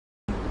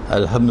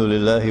الحمد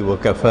لله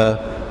وكفى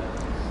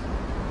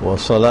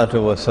والصلاة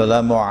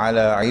والسلام على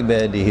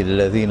عباده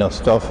الذين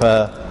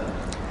اصطفى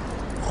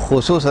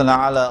خصوصا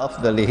على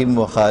أفضلهم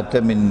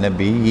وخاتم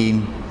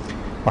النبيين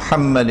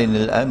محمد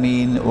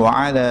الأمين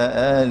وعلى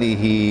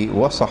آله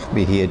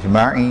وصحبه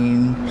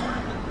أجمعين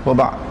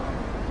وبعد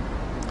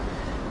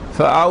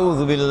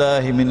فأعوذ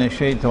بالله من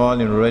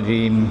الشيطان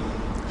الرجيم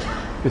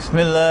بسم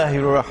الله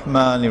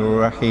الرحمن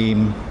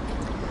الرحيم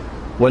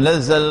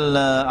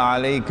ونزلنا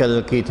عليك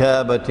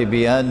الكتاب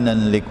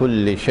تبيانا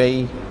لكل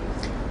شيء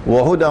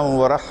وهدى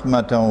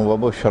ورحمة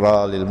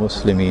وبشرى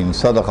للمسلمين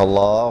صدق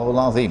الله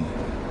العظيم.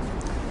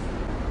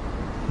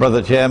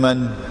 Brother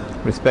Chairman,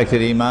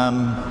 respected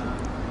Imam,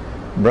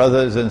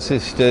 brothers and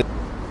sisters,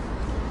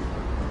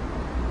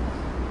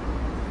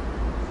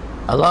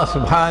 Allah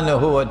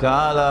subhanahu wa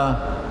ta'ala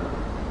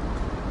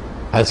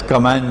has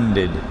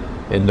commanded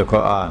in the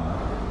Quran,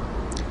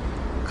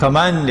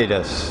 commanded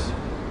us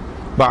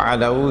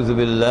بعد أعوذ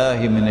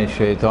بالله من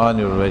الشيطان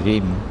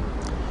الرجيم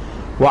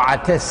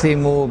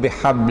واعتصموا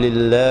بحبل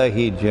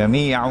الله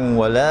جميعا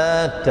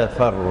ولا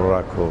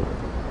تفرقوا.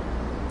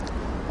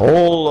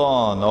 Hold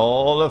on,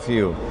 all of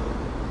you,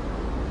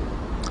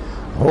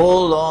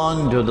 hold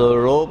on to the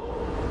rope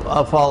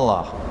of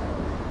Allah,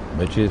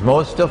 which is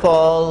most of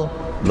all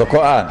the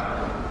Quran.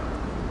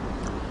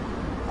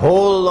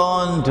 Hold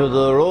on to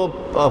the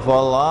rope of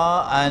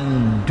Allah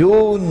and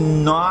do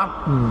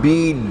not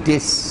be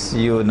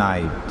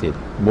disunited.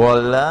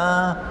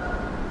 وَلَا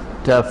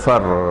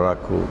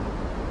تَفَرَّقُوا.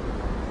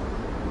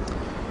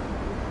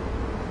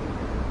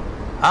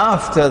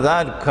 After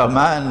that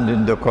command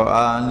in the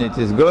Quran, it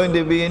is going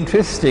to be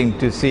interesting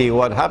to see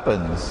what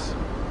happens.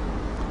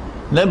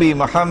 Nabi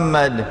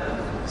Muhammad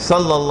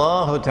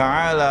sallallahu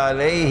ta'ala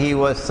alayhi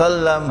wa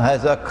sallam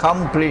has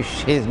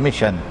accomplished his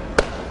mission.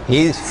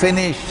 He's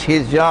finished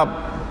his job.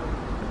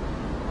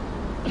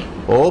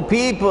 O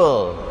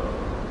people,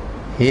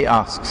 he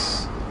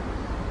asks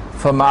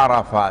from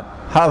Arafat,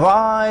 have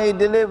I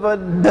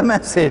delivered the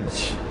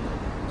message?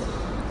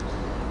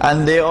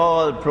 And they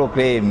all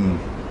proclaim,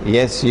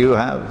 yes, you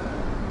have.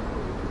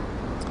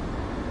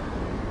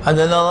 And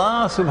then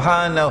Allah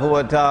subhanahu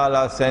wa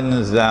ta'ala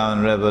sends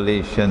down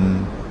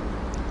revelation.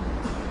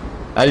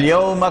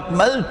 اليوم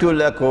أكملت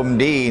لكم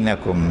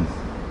دينكم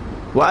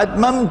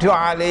وأتممت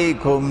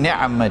عليكم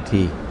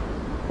نعمتي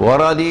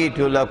ورضيت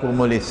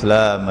لكم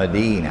الإسلام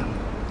دينا.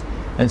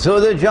 And so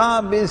the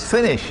job is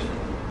finished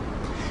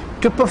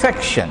to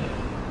perfection.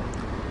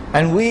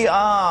 And we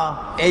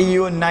are a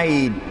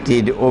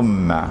united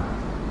ummah.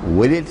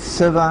 Will it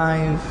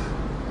survive?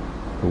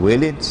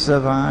 Will it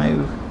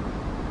survive?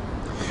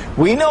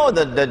 We know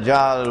that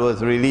Dajjal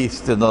was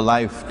released in the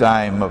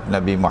lifetime of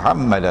Nabi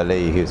Muhammad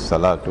alayhi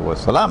salatu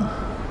wasalam.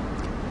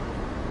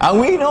 And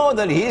we know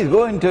that he is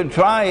going to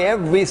try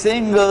every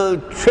single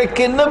trick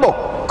in the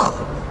book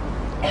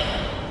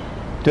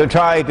to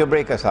try to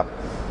break us up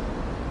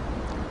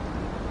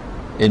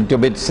into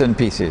bits and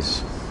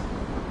pieces,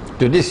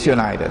 to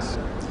disunite us.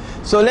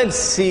 So let's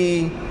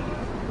see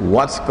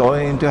what's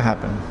going to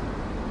happen.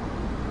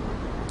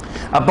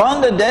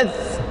 Upon the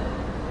death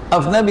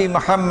of Nabi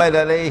Muhammad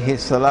alayhi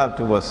salatu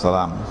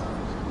wasalam,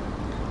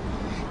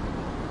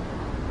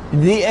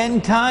 the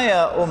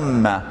entire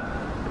ummah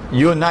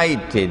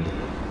united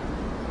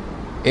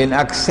in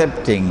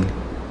accepting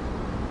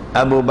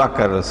Abu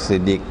Bakr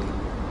as-Siddiq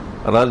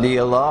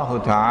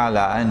radiyallahu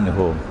ta'ala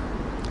anhu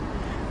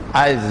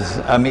as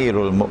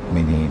Amirul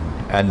Mu'mineen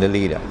and the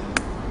leader.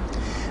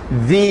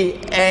 The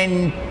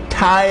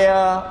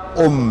entire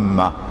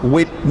ummah,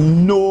 with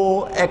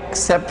no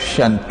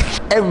exception,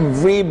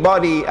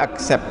 everybody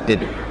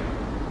accepted.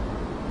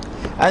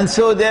 And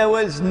so there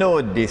was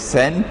no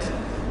dissent,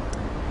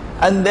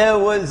 and there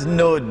was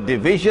no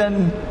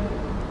division,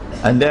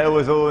 and there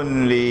was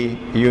only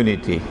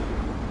unity.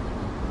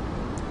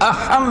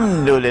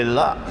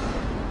 Alhamdulillah.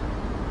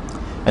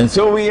 And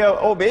so we are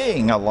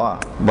obeying Allah.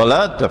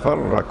 وَلَا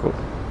تَفَرَّقُوا.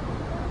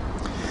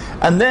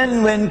 And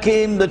then when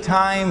came the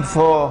time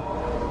for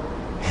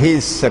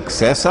his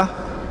successor,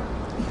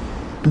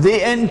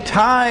 the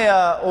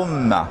entire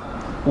ummah,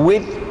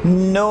 with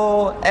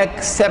no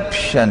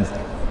exception,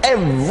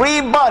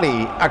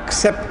 everybody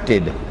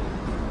accepted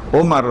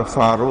Umar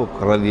Farooq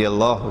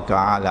radiyallahu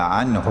ta'ala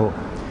anhu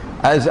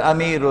as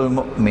Amirul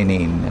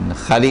Mu'mineen and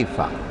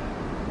Khalifa.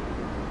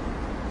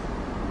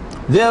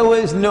 There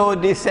was no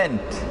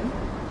dissent.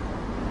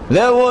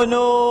 There were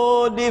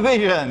no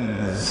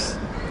divisions.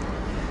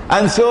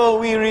 And so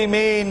we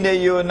remained a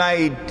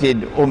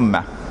united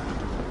ummah.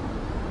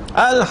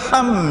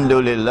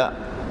 Alhamdulillah.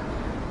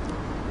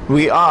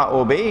 We are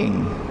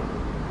obeying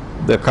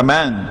the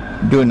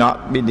command, do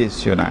not be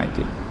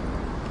disunited.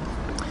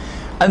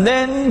 And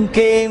then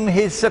came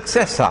his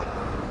successor.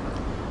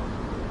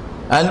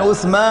 And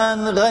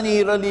Uthman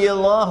Ghani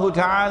radiyallahu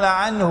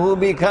ta'ala anhu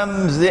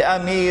becomes the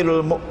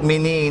Amirul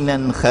Mu'mineen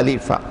and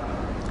Khalifa.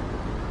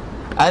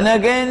 And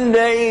again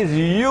there is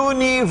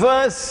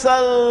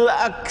universal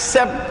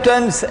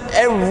acceptance.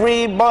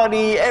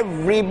 Everybody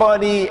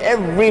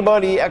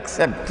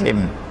accept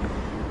him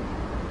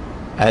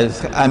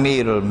as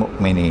Amir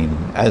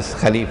al-Mu'mineen, as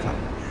Khalifa.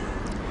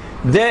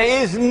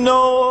 There is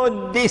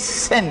no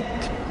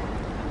dissent.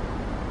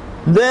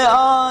 There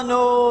are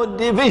no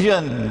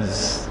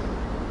divisions.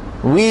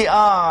 We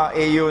are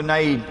a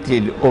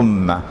united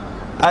ummah.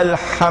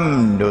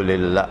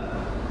 Alhamdulillah.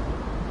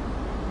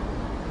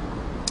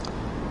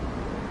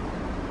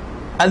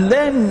 And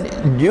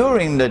then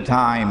during the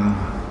time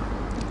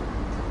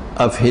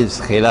of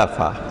his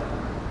Khilafah,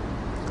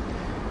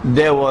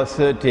 there were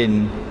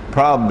certain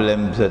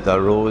problems that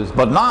arose,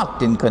 but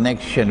not in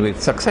connection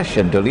with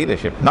succession to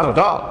leadership, not at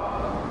all,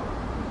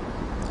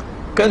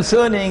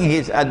 concerning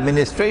his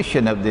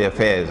administration of the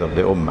affairs of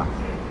the Ummah.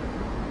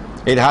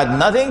 It had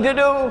nothing to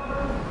do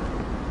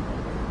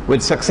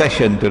with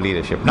succession to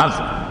leadership,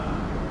 nothing.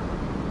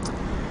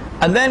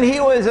 And then he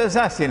was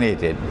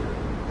assassinated,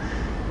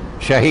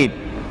 Shaheed.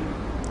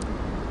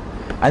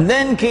 And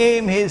then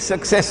came his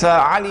successor,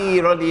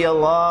 Ali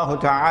radiallahu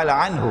ta'ala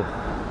anhu.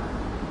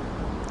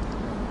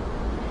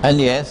 And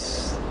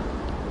yes,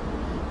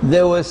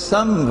 there were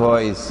some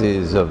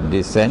voices of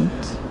dissent,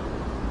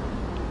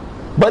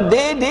 but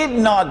they did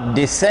not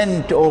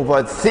dissent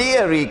over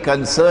theory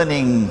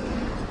concerning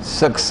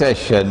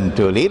succession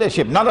to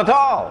leadership, not at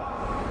all.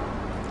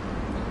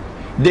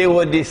 They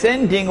were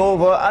dissenting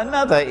over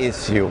another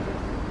issue,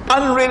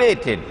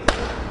 unrelated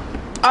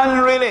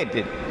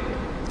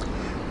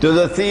to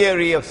the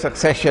theory of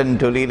succession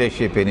to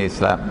leadership in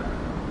Islam.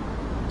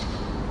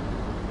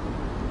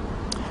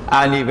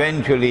 And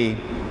eventually,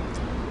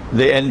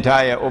 the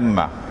entire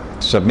Ummah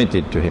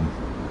submitted to him.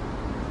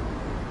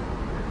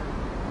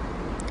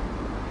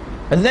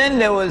 And then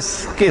there was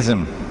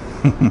schism,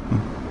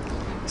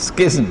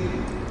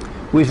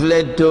 which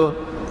led to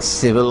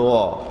civil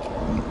war.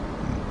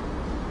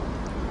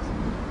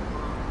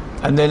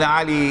 And then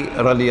Ali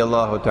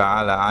radiallahu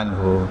ta'ala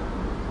anhu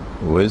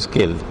was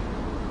killed,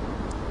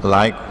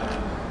 like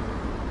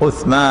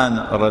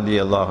Uthman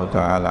radiallahu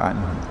ta'ala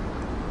anhu.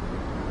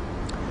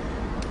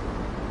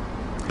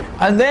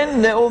 And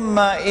then the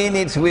Ummah in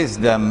its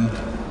wisdom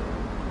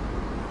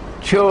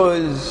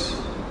chose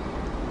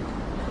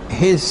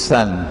his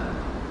son,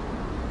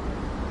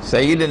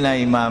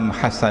 Sayyidina Imam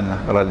Hassan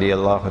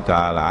radiallahu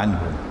ta'ala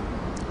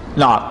anhu,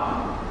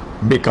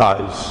 not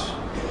because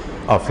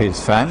of his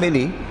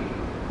family.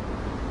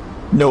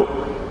 No,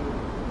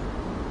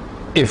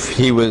 if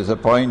he was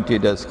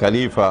appointed as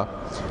Khalifa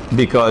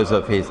because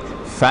of his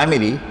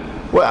family,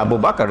 well, Abu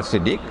Bakr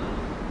Siddiq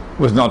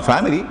was not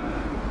family,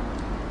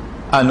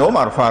 and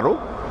Omar Farooq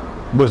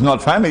was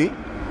not family,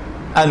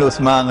 and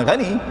Uthman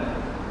Ghani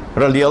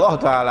radiallahu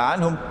ta'ala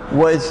anhum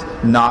was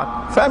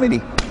not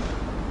family.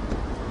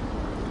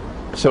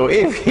 So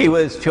if he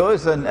was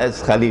chosen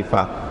as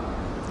Khalifa,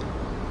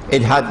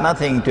 it had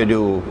nothing to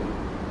do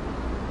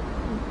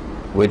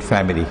with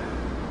family.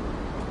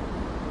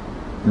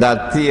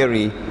 That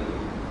theory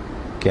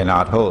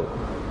cannot hold.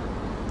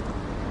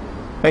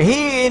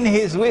 He, in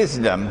his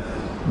wisdom,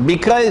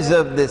 because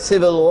of the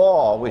civil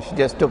war which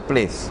just took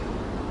place,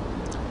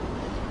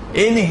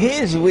 in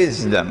his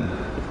wisdom,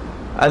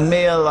 and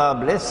may Allah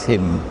bless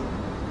him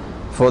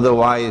for the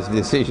wise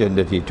decision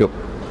that he took,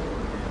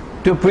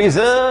 to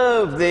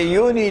preserve the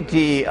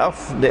unity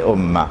of the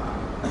Ummah,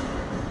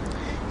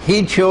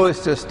 he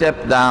chose to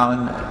step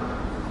down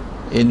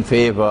in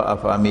favor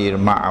of Amir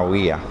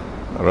Muawiyah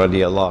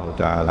radiallahu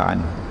ta'ala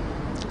anhu.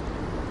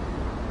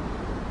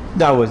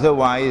 That was a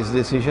wise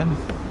decision.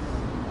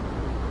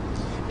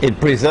 It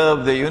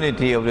preserved the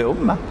unity of the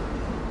Ummah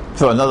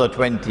for another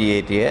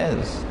 28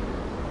 years.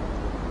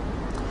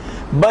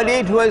 But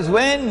it was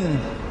when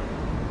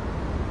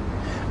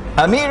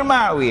Amir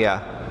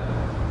Muawiyah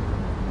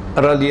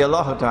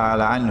radiallahu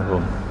ta'ala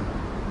anhu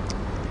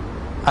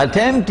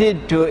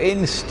attempted to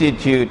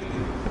institute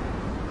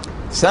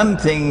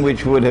something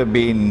which would have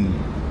been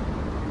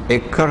a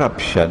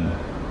corruption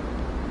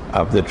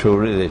of the true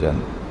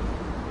religion,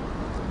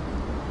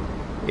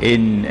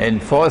 in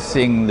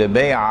enforcing the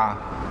bay'ah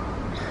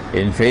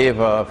in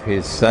favor of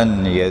his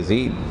son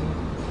Yazid,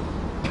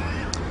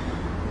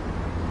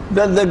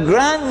 that the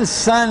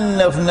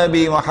grandson of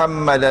Nabi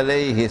Muhammad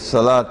alayhi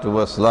salatu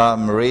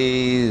wasalam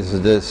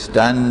raised the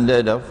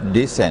standard of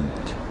dissent.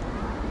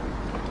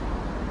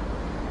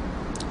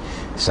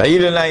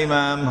 Sayyidina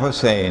Imam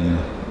Hosein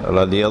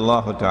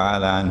radiallahu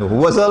ta'ala anhu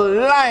was a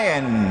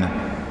lion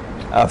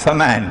of a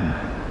man,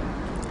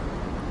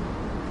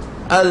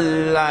 a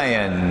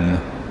lion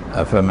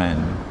of a man,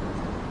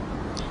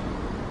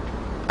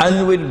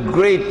 and with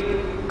great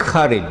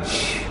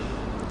courage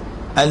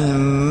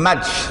and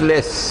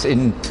matchless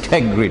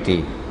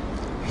integrity,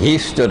 he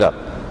stood up.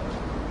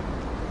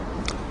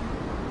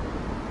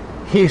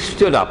 He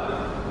stood up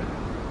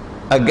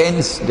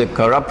against the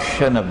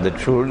corruption of the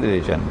true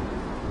religion,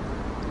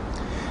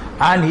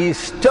 and he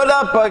stood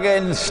up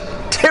against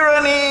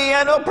tyranny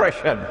and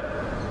oppression.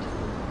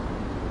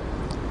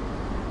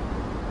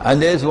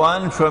 And there's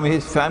one from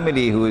his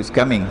family who is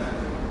coming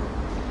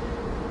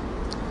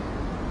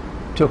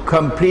to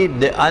complete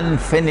the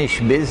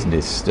unfinished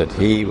business that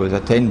he was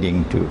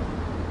attending to.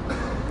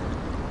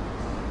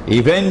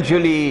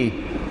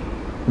 Eventually,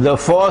 the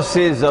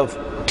forces of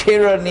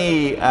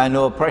tyranny and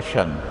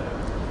oppression,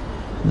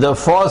 the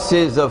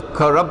forces of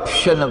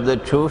corruption of the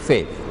true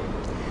faith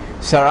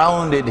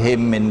surrounded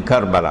him in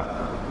Karbala.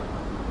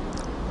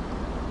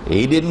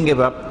 He didn't give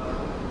up.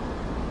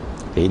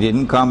 He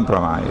didn't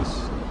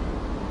compromise.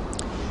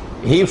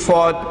 He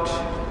fought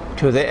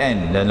to the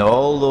end, and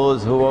all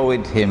those who were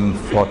with him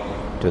fought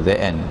to the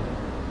end.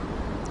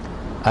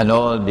 And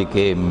all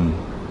became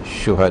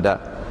shuhada.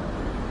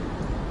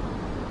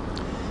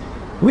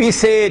 We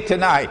say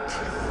tonight,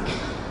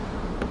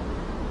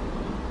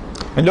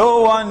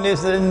 no one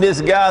in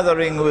this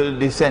gathering will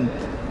dissent.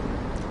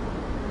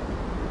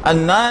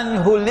 And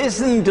none who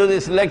listen to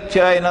this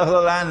lecture in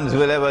other lands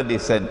will ever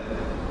dissent.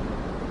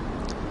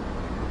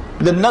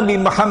 The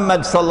Nabi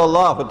Muhammad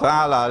sallallahu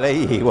ta'ala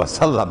alayhi wa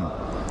sallam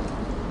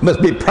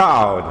must be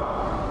proud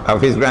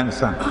of his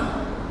grandson.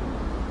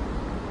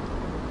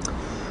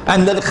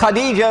 And that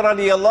Khadija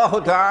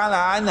radiallahu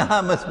ta'ala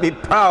anha must be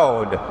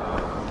proud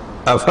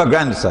of her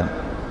grandson.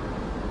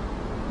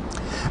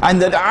 And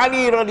that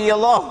Ali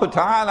radiallahu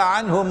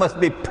ta'ala anhu must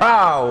be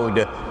proud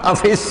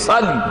of his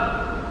son.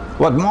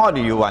 What more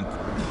do you want?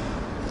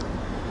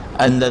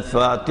 And that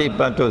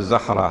Fatima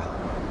Zahra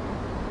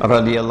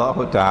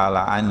radiallahu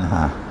ta'ala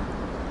anha,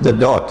 the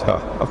daughter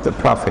of the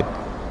Prophet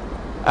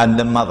and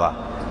the mother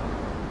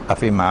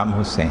of Imam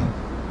Hosein,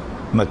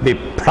 must be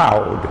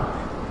proud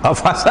of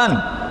her son.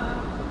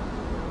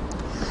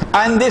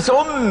 And this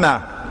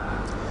ummah,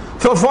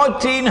 for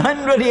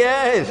 1400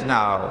 years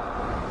now,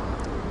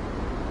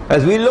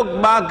 as we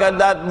look back at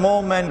that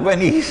moment when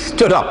he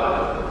stood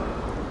up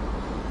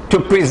to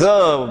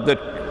preserve the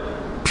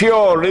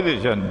pure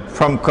religion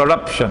from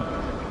corruption,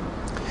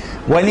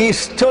 when he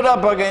stood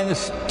up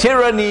against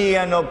tyranny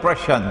and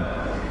oppression,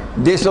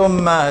 this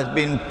ummah has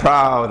been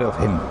proud of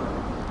him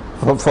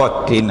for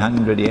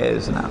 1400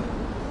 years now.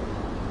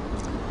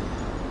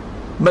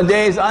 But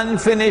there is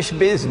unfinished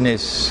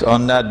business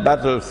on that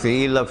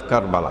battlefield of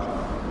Karbala.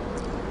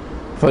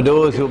 For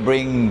those who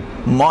bring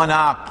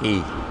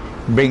monarchy,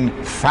 bring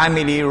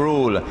family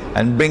rule,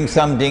 and bring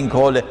something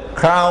called a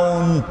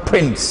crown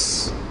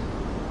prince,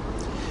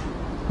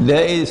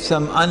 there is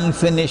some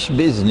unfinished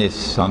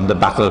business on the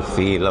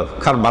battlefield of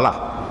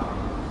Karbala.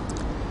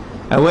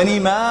 And when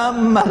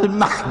Imam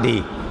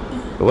al-Mahdi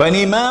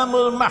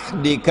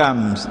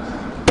comes,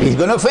 he's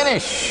going to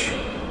finish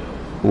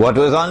what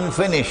was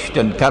unfinished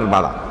in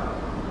Karbala,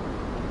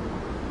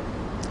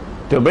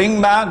 to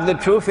bring back the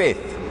true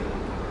faith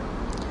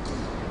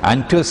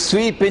and to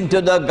sweep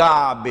into the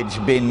garbage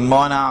bin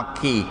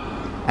monarchy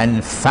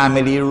and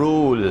family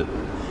rule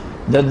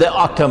that the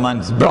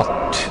Ottomans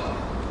brought.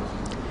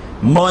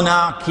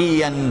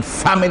 Monarchy and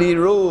family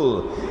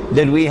rule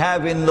that we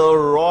have in the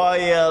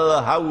royal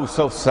house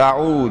of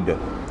Saud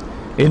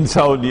in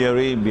Saudi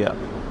Arabia.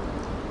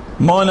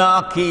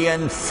 Monarchy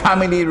and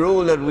family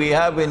rule that we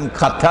have in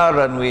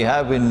Qatar, and we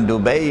have in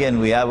Dubai, and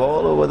we have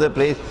all over the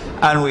place,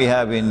 and we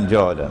have in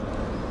Jordan.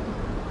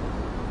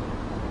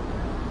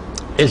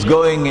 It's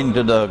going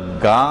into the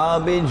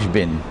garbage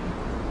bin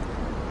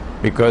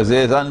because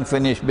there's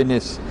unfinished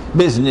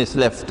business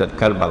left at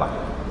Karbala.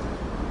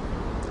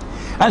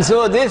 And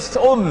so this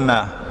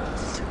ummah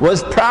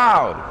was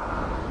proud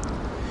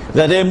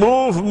that a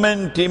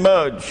movement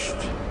emerged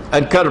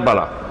at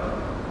Karbala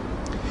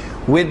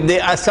with the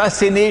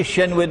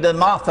assassination, with the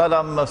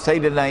martyrdom of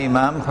Sayyidina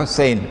Imam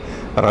Hosein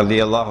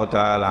radiallahu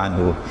ta'ala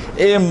anhu.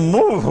 A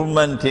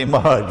movement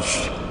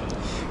emerged,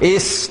 a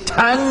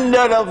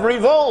standard of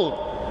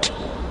revolt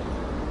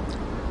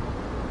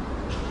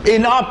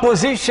in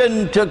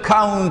opposition to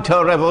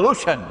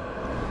counter-revolution,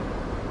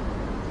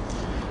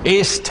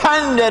 a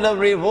standard of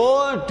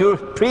revolt to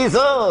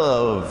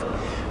preserve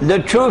the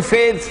true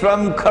faith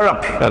from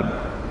corruption,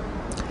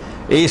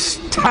 a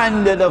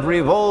standard of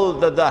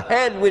revolt that the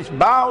head which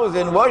bows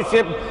in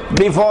worship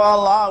before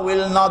Allah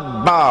will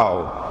not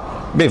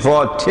bow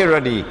before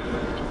tyranny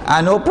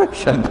and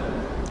oppression.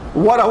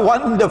 What a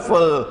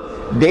wonderful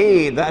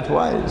day that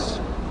was.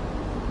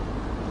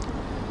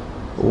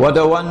 What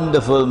a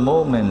wonderful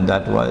moment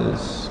that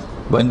was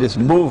when this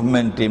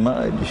movement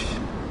emerged.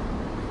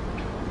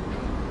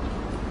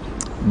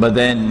 But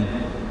then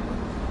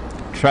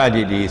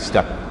tragedy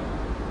struck.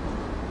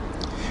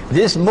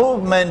 This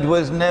movement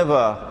was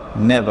never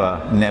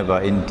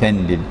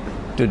intended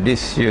to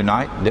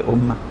disunite the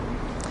Ummah.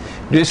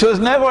 This was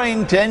never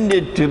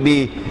intended to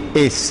be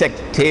a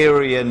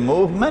sectarian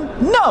movement.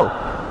 No.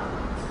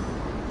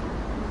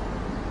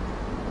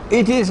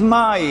 It is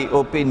my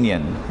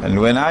opinion, and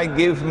when I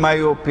give my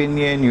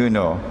opinion, you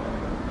know,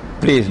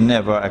 please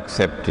never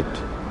accept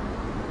it.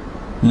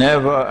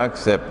 Never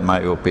accept my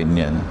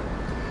opinion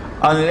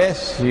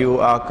unless you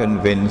are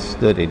convinced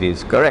that it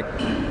is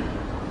correct.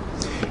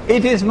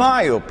 It is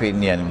my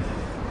opinion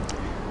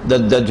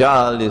that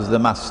Dajjal is the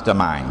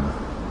mastermind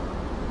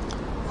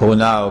who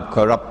now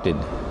corrupted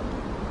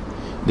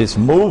this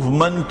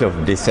movement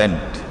of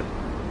dissent,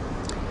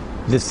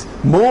 this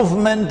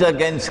movement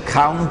against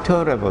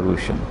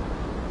counter-revolution,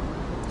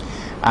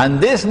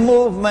 And this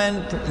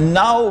movement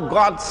now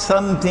got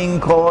something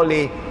called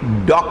a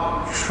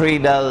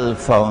doctrinal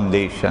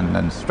foundation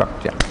and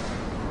structure.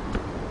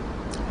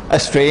 A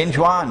strange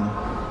one.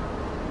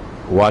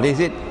 What is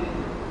it?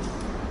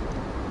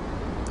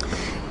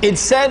 It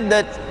said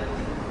that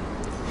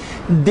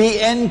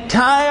the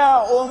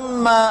entire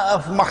ummah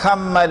of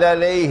Muhammad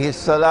alayhi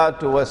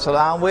salatu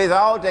wasalam,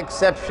 without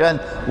exception,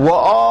 were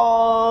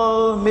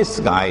all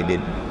misguided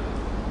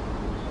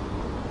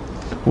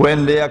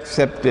when they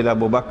accepted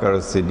Abu Bakr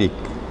as-Siddiq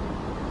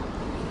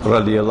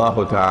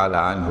radiyallahu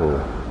ta'ala anhu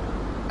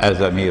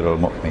as Amir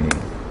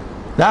al-Mu'mineen.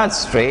 That's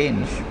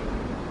strange.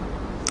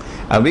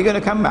 And we're going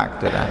to come back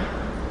to that.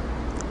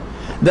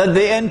 That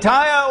the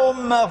entire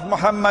ummah of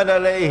Muhammad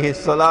alayhi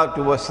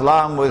salatu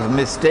wasalam was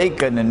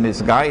mistaken and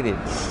misguided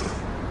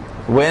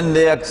when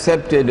they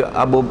accepted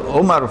Abu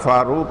Umar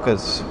Farooq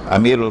as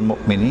Amir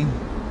al-Mu'mineen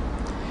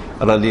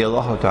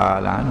radiyallahu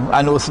ta'ala anhu,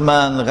 and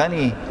Uthman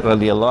Ghani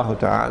radiyallahu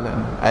ta'ala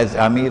anhu as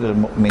Amir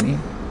al-Mu'mineen.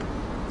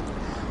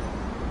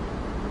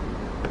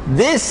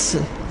 This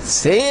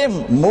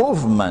same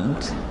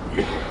movement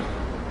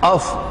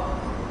of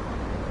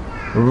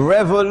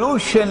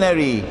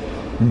revolutionary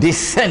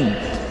dissent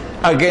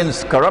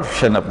against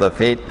corruption of the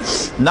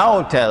faith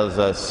now tells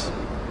us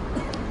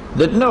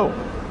that no,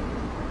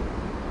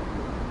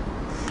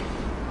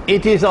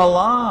 it is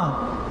Allah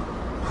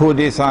who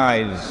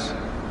decides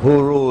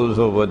who rules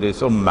over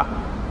this ummah.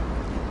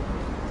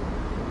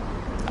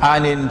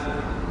 And in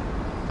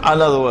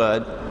another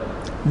word,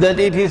 that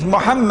it is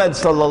Muhammad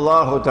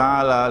sallallahu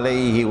ta'ala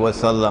alayhi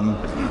wasallam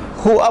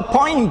who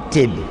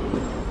appointed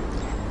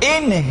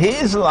in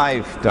his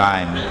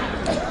lifetime,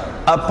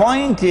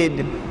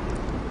 appointed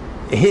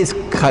his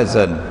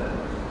cousin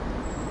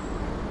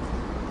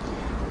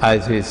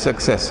as his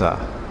successor,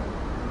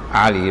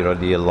 Ali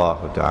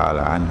radiyallahu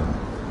ta'ala anhu.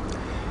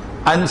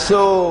 And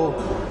so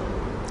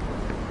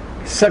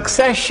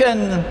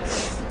succession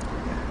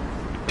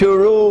to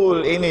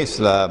rule in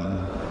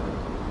Islam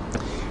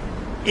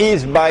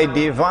is by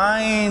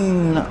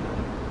divine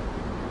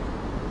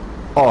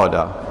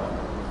order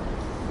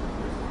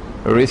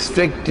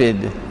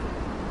restricted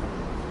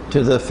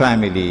to the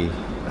family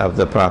of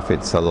the Prophet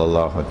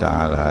sallallahu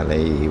ta'ala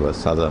alayhi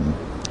wasallam.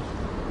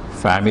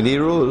 Family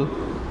rule.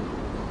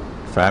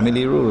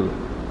 Family rule.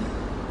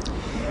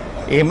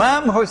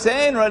 Imam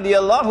Hosein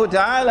radiallahu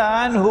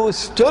ta'ala anhu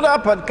stood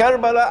up at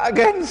Karbala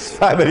against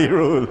family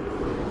rule.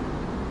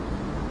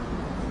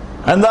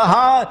 And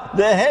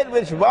the head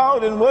which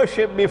bowed in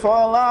worship before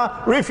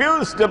Allah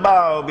refused to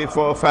bow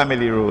before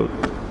family rule.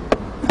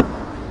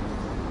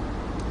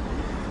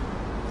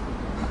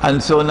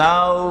 And so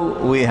now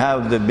we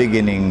have the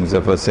beginnings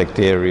of a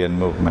sectarian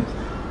movement.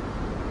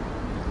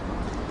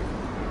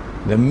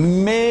 The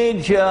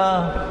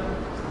major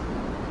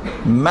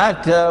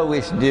matter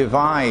which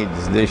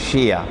divides the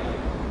Shia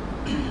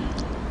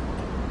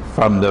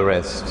from the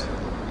rest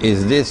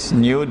is this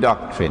new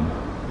doctrine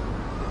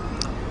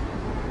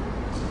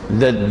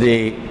that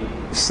the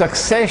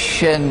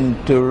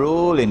succession to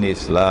rule in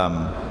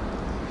Islam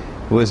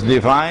was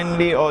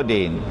divinely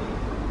ordained,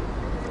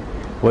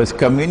 was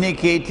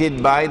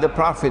communicated by the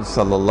Prophet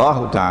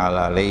sallallahu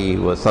ta'ala alayhi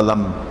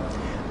wasallam,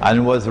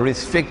 and was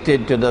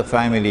restricted to the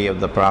family of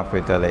the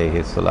Prophet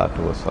alayhi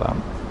salatu wasalam.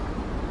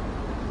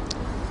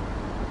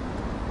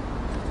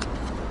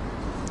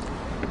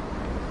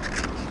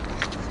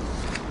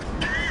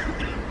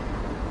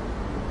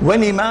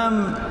 When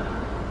Imam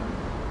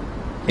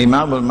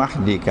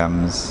al-Mahdi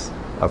comes,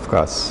 of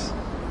course,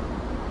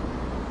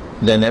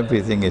 then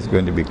everything is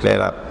going to be cleared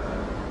up.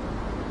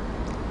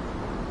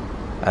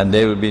 And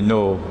there will be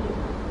no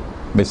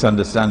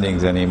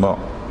misunderstandings anymore.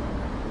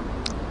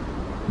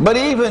 But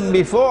even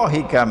before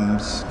he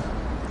comes,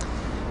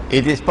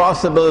 it is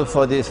possible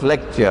for this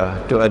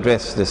lecture to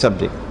address the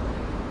subject.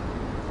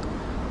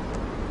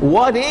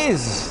 What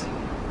is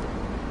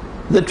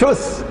the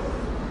truth?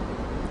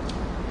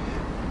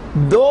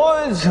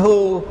 Those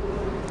who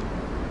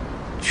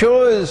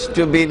chose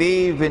to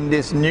believe in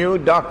this new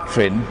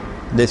doctrine,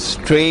 this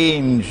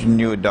strange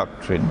new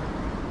doctrine,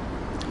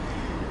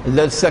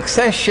 that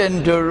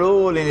succession to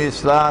rule in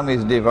Islam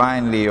is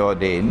divinely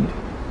ordained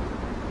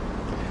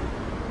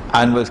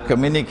and was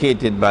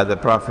communicated by the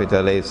Prophet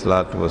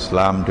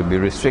ﷺ to be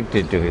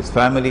restricted to his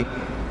family,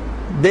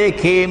 they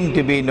came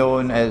to be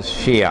known as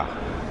Shia,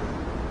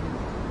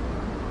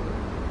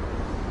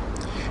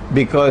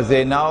 because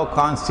they now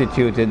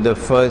constituted the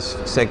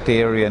first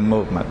sectarian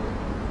movement.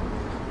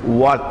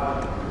 What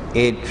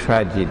a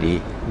tragedy,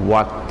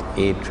 what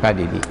a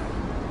tragedy.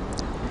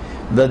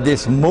 That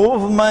this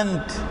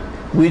movement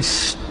which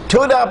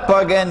stood up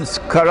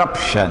against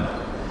corruption,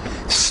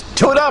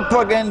 stood up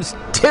against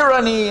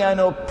tyranny and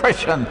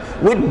oppression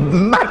with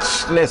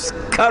matchless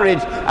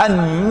courage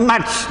and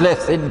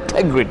matchless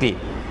integrity,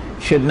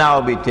 should now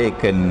be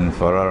taken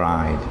for a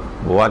ride.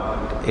 What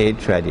a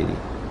tragedy.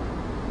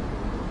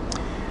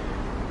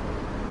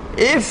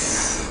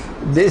 If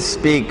this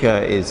speaker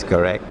is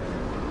correct,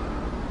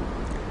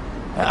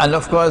 and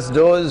of course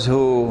those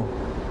who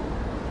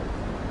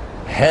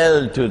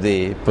held to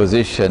the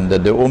position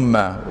that the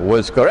Ummah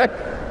was correct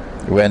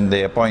when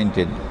they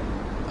appointed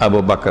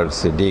Abu Bakr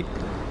Siddiq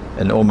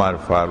and Umar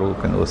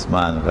Farooq and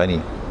Uthman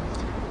Ghani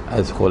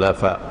as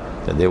Khulafa,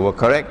 that they were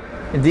correct.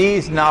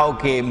 These now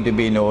came to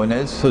be known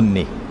as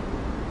Sunni.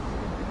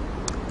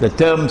 The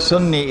term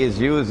Sunni is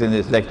used in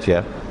this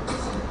lecture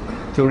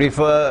to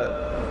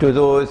refer to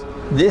those.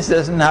 This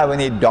doesn't have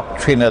any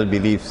doctrinal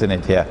beliefs in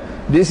it here.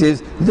 This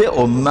is the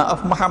Ummah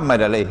of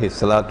Muhammad alayhi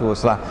salatu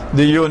wasalam,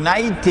 the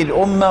united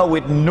Ummah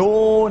with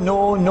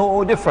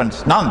no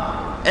difference, none.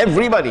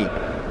 Everybody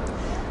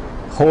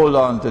hold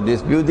on to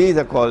this view. These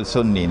are called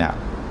Sunni now.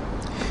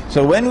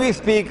 So when we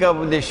speak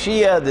of the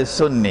Shia, the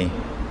Sunni,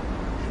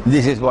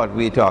 this is what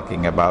we're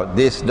talking about,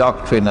 this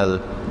doctrinal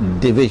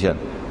division.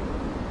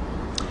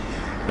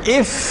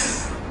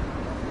 If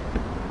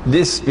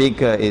this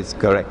speaker is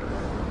correct,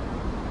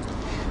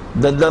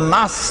 that the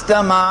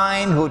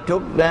mastermind who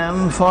took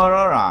them for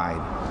a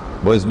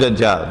ride was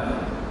Dajjal,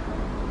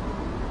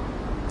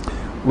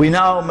 we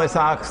now must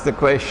ask the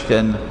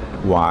question,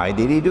 why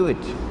did he do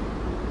it?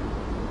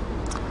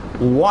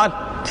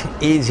 What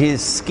is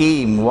his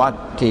scheme?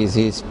 What is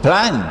his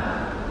plan?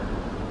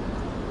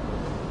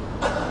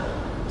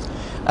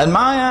 And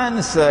my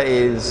answer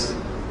is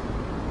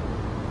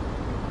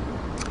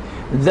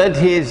that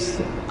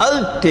his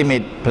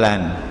ultimate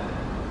plan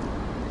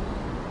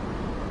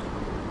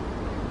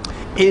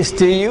is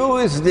to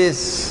use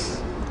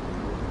this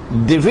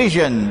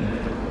division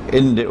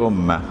in the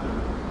Ummah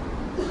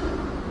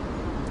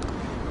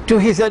to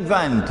his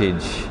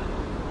advantage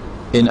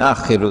in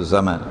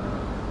AkhirZaman,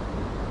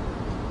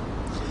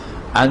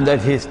 and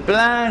that his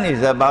plan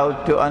is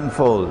about to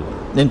unfold.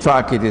 In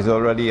fact, it is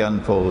already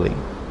unfolding.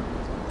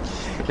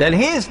 That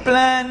his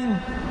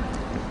plan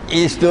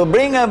is to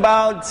bring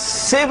about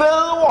civil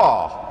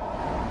war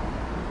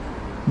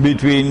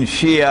between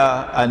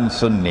Shia and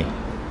Sunni.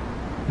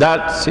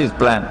 That's his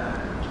plan.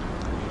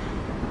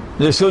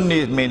 The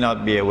Sunnis may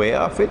not be aware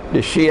of it, the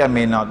Shia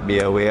may not be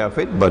aware of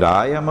it, but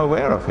I am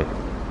aware of it.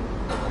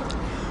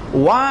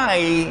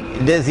 Why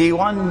does he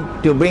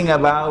want to bring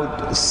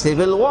about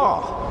civil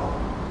war?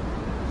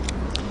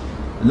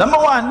 Number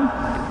one,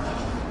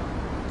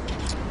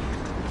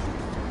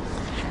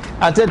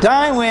 at a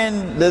time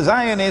when the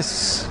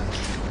Zionists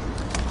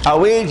are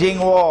waging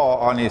war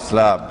on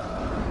Islam,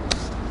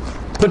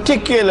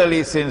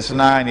 particularly since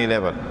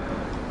 9/11,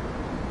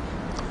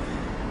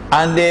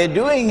 and they're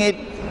doing it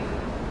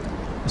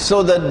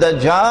so that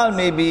Dajjal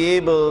may be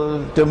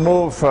able to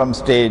move from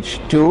stage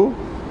 2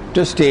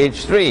 to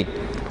stage 3.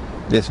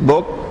 This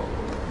book,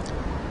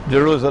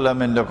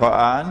 Jerusalem in the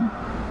Quran,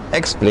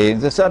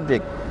 explains the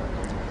subject.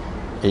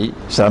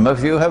 Some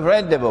of you have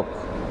read the book.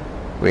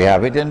 We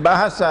have it in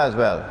Bahasa as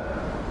well.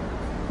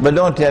 But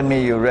don't tell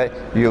me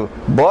you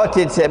bought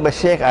it, said, but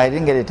Sheikh, I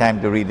didn't get the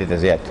time to read it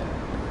as yet.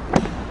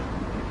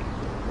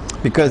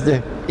 Because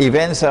the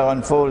events are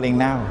unfolding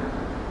now,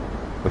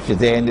 which is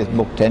there in this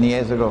book 10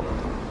 years ago.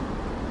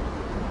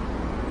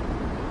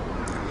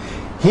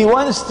 He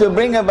wants to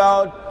bring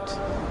about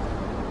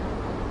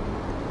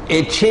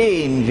a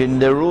change in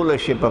the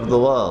rulership of the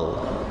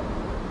world.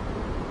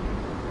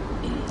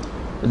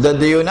 That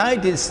the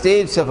United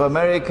States of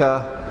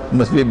America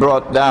must be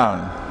brought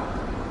down,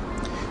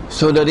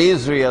 so that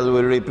Israel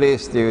will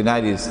replace the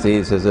United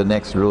States as the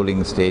next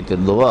ruling state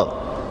in the world.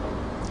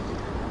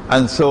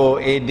 And so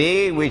a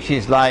day which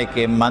is like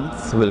a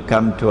month will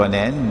come to an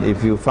end.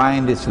 If you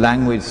find this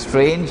language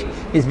strange,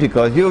 it's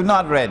because you have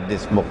not read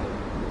this book.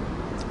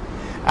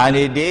 And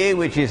a day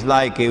which is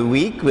like a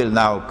week will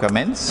now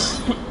commence.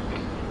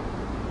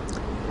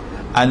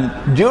 And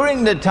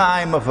during the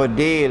time of a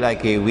day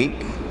like a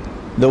week,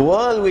 the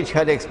world which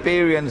had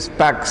experienced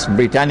Pax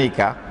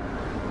Britannica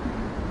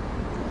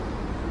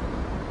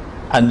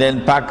and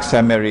then Pax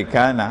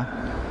Americana,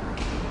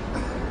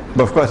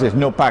 but of course there's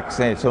no Pax,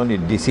 it's only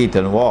deceit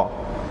and war,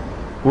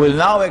 will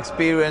now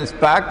experience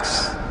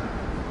Pax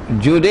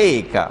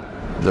Judaica,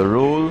 the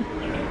rule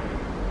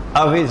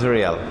of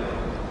Israel.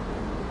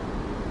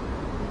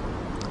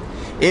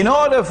 In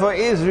order for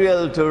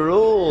Israel to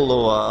rule the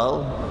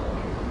world,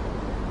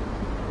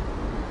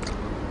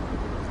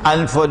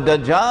 and for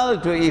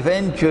Dajjal to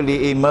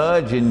eventually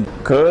emerge in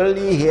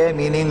curly hair,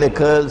 meaning the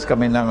curls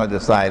coming down on the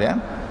side,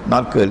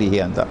 not curly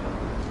hair on top,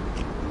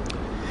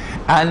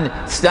 and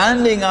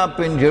standing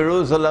up in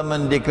Jerusalem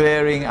and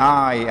declaring,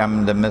 I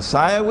am the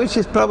Messiah, which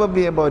is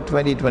probably about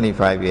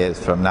 20-25 years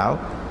from now.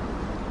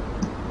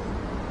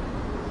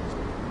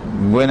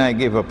 When I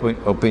give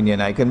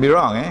opinion, I can be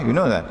wrong, you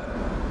know that.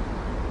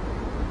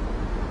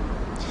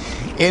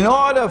 In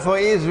order for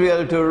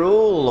Israel to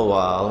rule the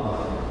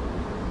world,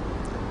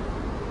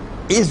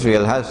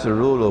 Israel has to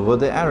rule over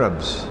the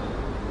Arabs.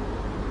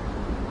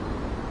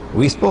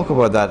 We spoke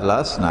about that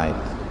last night.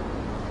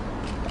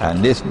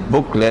 And this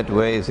booklet,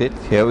 where is it?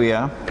 Here we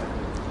are.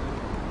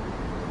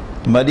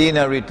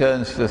 Medina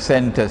returns to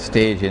center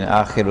stage in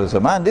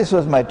AkhirZaman. This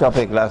was my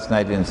topic last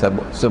night in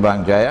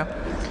Subang Jaya.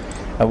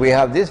 And we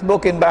have this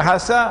book in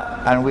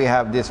Bahasa, and we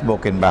have this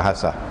book in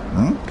Bahasa,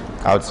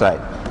 outside.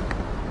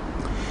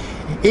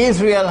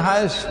 Israel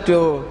has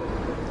to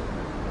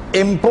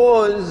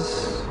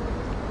impose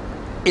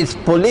its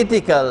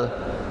political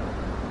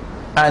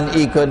and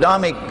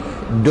economic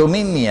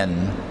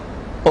dominion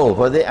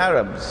over the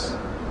Arabs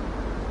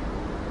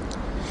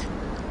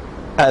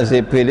as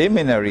a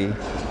preliminary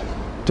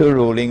to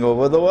ruling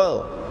over the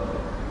world.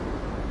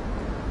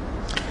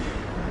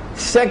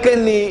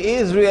 Secondly,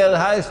 Israel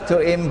has to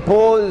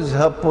impose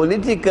her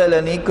political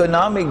and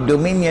economic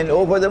dominion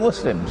over the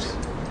Muslims,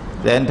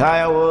 the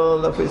entire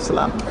world of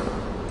Islam.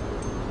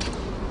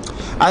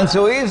 And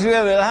so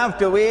Israel will have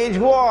to wage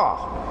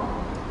war.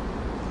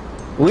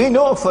 We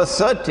know for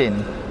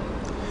certain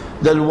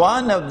that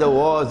one of the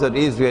wars that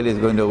Israel is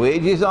going to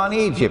wage is on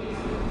Egypt.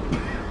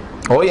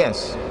 Oh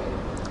yes.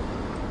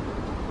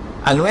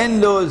 And when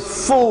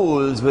those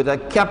fools with a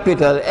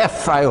capital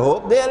F, I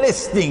hope they're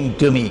listening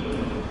to me,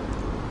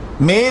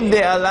 made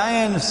the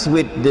alliance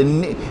with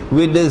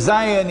the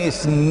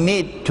Zionist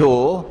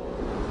NATO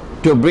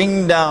to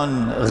bring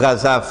down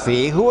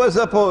Gaddafi, who was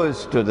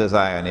opposed to the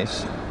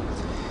Zionists,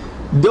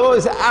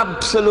 those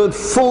absolute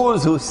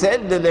fools who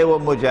said that they were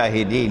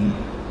mujahideen,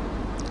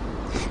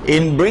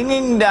 in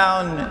bringing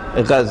down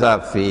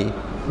Gaddafi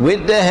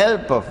with the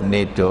help of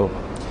NATO,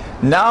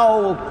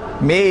 now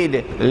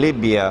made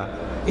Libya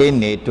a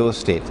NATO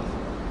state.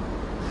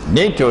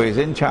 NATO is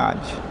in charge,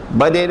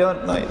 but they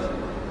don't know it.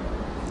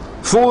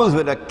 Fools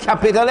with a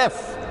capital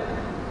F.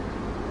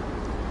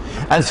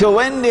 And so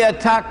when the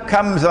attack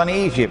comes on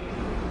Egypt,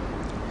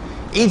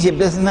 Egypt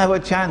doesn't have a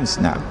chance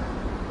now,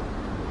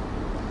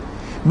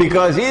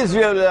 because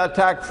Israel will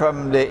attack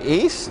from the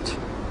east,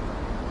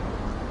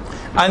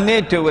 and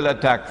NATO will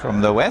attack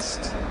from the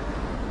west,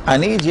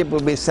 and Egypt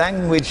will be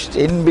sandwiched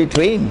in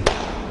between.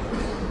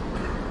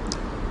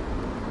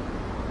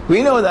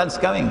 We know that's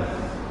coming.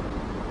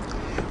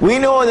 We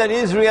know that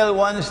Israel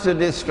wants to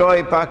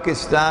destroy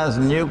Pakistan's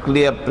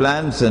nuclear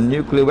plants and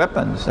nuclear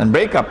weapons and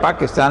break up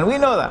Pakistan. We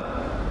know that.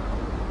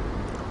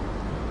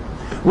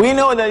 We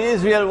know that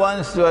Israel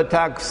wants to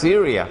attack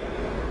Syria,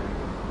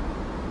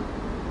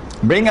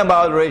 bring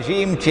about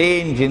regime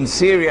change in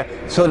Syria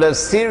so that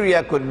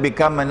Syria could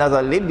become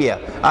another Libya.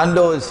 And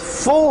those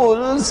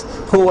fools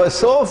who were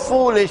so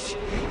foolish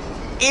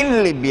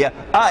in Libya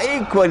are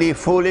equally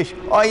foolish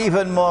or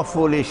even more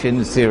foolish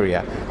in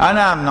Syria. And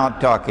I'm not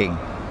talking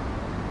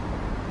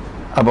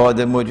about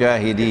the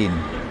mujahideen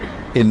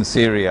in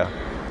Syria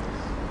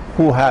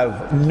who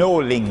have no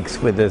links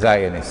with the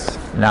Zionists,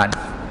 none,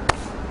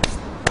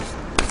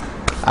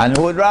 and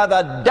who would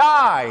rather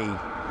die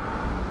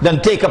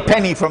than take a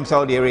penny from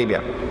Saudi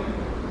Arabia,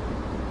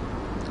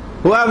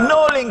 who have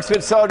no links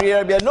with Saudi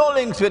Arabia, no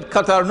links with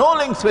Qatar, no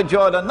links with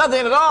Jordan,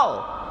 nothing at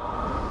all,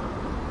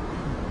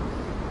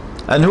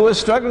 and who are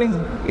struggling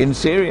in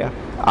Syria.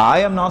 I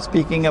am not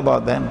speaking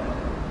about them,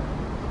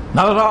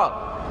 not at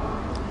all.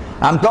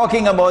 I'm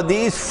talking about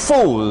these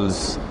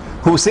fools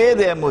who say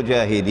they're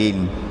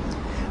mujahideen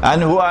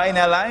and who are in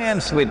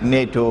alliance with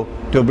NATO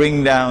to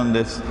bring down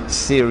this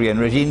Syrian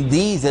regime.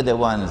 These are the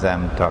ones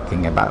I'm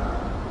talking about.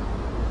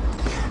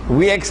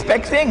 We're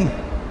expecting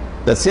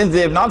that since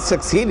they have not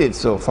succeeded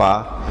so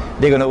far,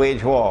 they're going to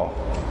wage war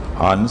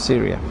on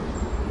Syria.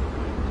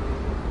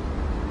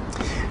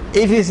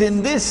 It is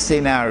in this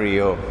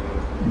scenario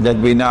that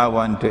we now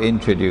want to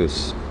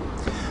introduce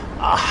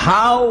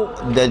how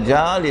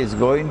Dajjal is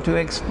going to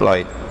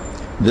exploit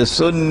the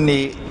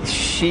Sunni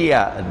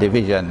Shia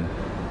division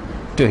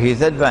to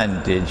his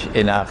advantage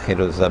in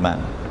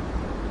AkhirZaman.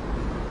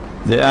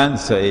 The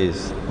answer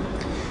is,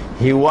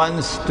 he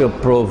wants to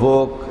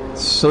provoke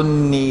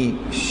Sunni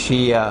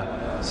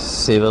Shia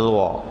civil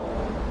war.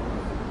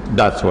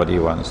 That's what he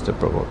wants to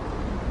provoke.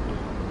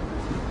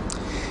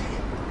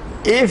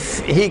 If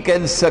he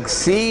can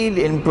succeed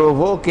in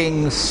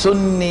provoking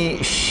Sunni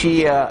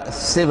Shia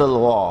civil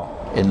war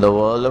in the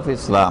world of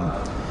Islam,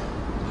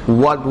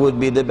 what would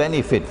be the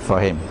benefit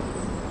for him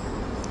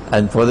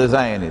and for the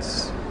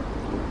Zionists?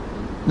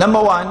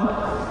 Number one,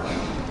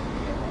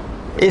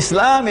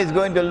 Islam is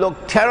going to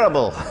look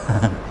terrible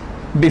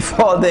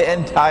before the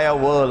entire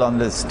world on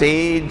the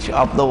stage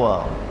of the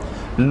world.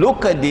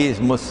 Look at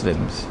these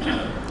Muslims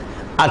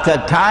at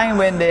a time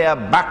when they are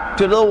back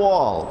to the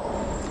wall,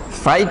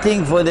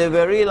 fighting for their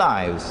very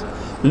lives.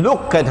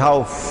 Look at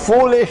how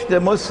foolish the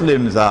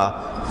Muslims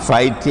are,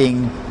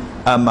 fighting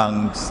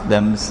amongst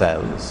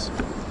themselves.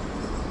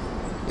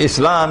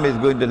 Islam is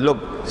going to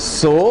look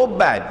so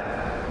bad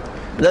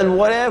that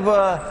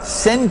whatever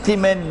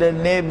sentiment there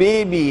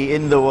may be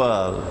in the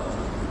world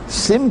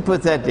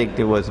sympathetic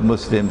towards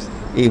Muslims,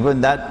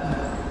 even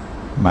that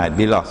might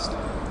be lost.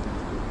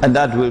 And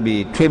that will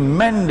be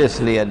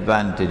tremendously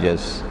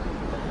advantageous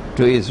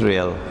to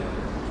Israel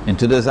and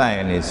to the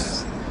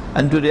Zionists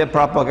and to their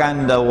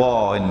propaganda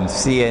war in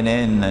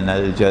CNN and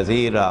Al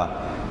Jazeera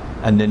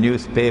and the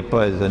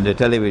newspapers and the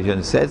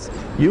television sets.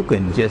 You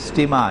can just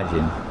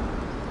imagine.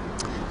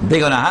 They're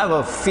going to have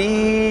a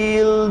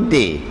field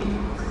day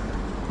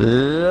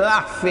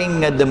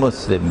laughing at the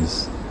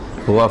Muslims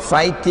who are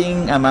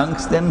fighting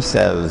amongst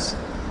themselves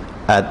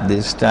at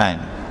this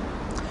time.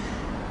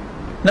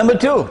 Number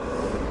two,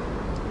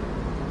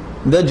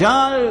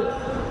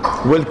 Dajjal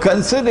will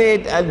consider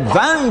it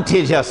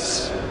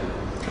advantageous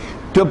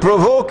to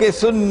provoke a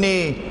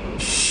Sunni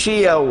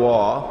Shia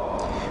war,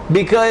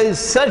 because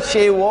such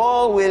a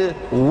war will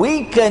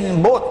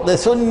weaken both the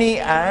Sunni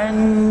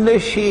and the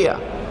Shia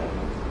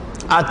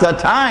at a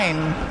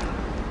time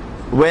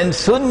when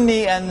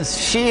Sunni and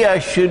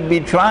Shia should be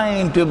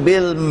trying to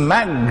build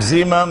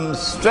maximum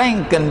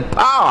strength and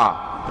power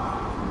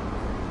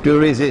to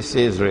resist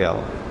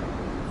Israel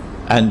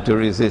and to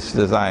resist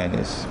the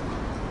Zionists.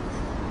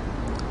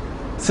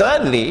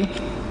 Thirdly,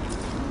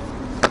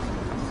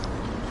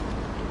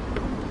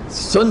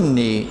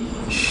 Sunni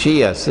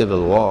Shia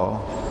civil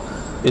war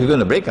is going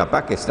to break up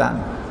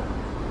Pakistan.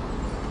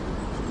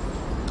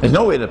 There's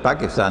no way that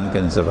Pakistan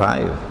can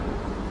survive.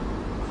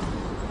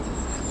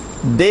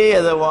 They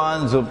are the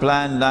ones who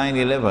planned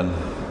 9/11.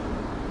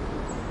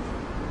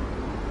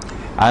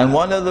 And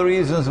one of the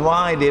reasons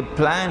why they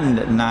planned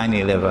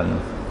 9/11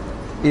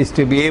 is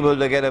to be able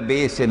to get a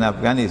base in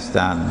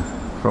Afghanistan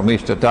from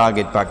which to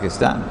target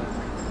Pakistan,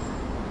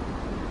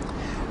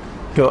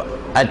 to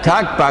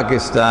attack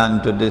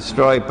Pakistan, to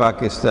destroy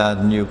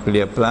Pakistan's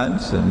nuclear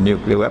plants and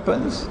nuclear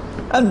weapons,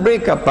 and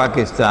break up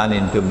Pakistan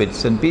into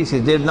bits and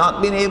pieces. They've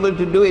not been able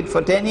to do it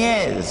for 10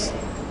 years.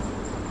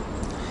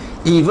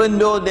 Even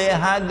though they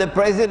had the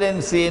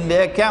presidency in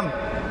their camp,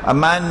 a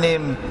man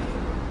named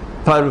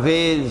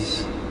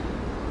Pervez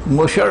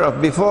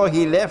Musharraf, before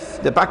he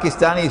left, the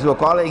Pakistanis were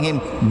calling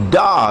him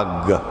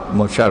Dog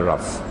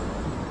Musharraf.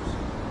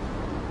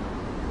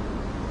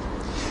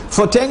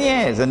 For 10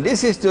 years, and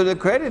this is to the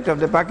credit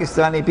of the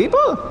Pakistani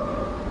people,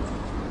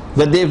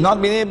 that they've not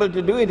been able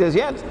to do it as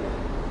yet.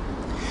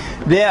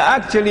 They are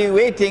actually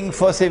waiting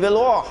for civil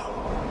war.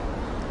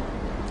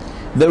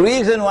 The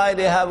reason why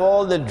they have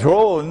all the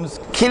drones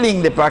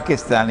killing the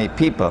Pakistani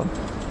people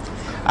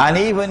and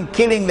even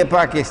killing the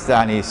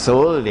Pakistani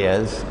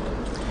soldiers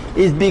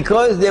is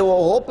because they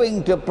were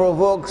hoping to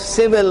provoke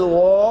civil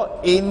war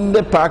in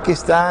the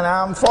Pakistan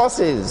armed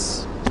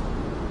forces.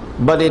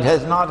 But it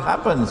has not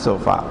happened so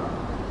far,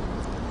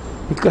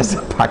 because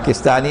the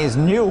Pakistanis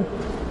knew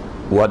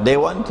what they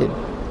wanted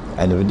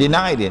and have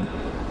denied it.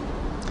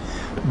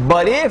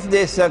 But if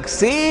they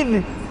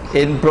succeed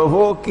in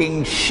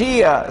provoking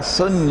Shia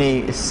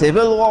Sunni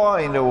civil war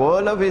in the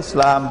world of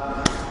Islam,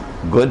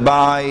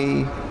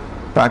 goodbye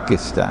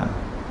Pakistan.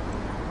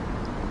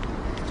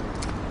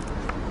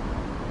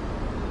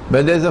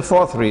 But there's a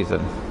fourth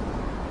reason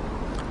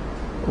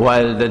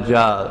why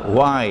Dajjal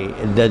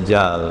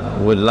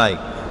would like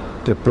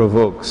to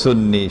provoke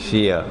Sunni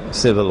Shia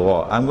civil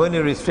war. I'm going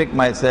to restrict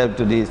myself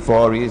to these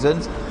four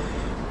reasons,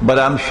 but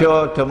I'm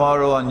sure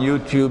tomorrow on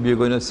YouTube you're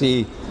going to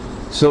see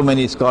so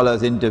many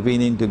scholars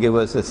intervening to give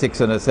us a 6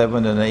 and a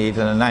 7 and an 8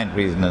 and a 9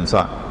 reason and so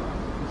on.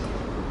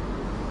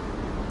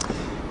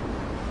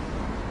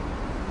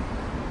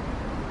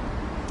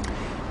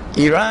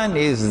 Iran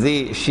is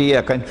the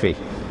Shia country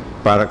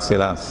par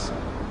excellence.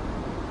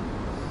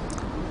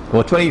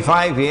 Well,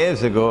 25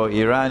 years ago,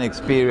 Iran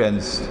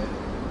experienced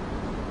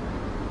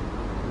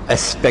a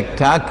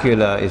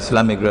spectacular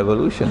Islamic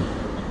revolution.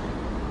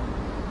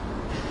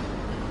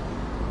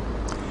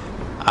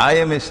 I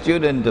am a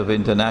student of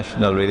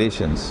international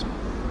relations,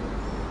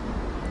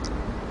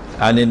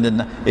 and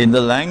in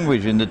the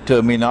language, in the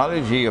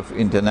terminology of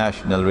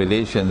international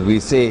relations, we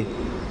say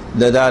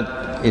that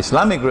that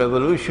Islamic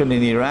revolution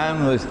in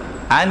Iran was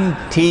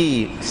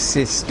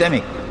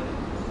anti-systemic.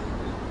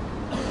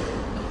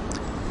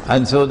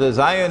 And so the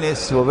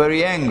Zionists were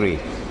very angry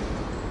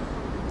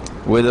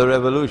with the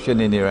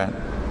revolution in Iran.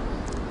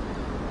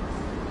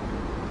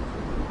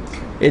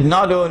 It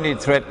not only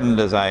threatened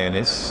the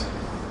Zionists,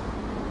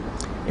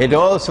 it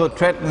also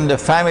threatened the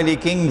family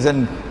kings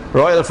and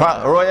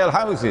royal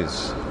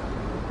houses,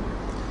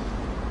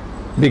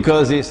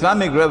 because the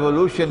Islamic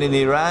revolution in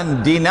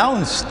Iran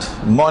denounced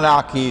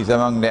monarchies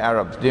among the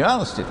Arabs,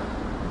 denounced it.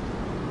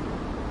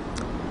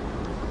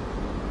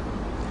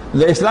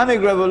 The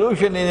Islamic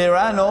revolution in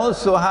Iran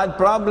also had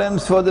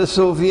problems for the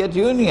Soviet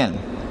Union,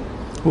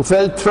 who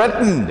felt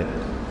threatened.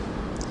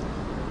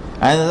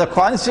 And as a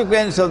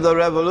consequence of the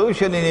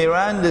revolution in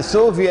Iran, the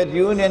Soviet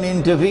Union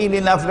intervened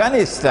in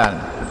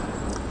Afghanistan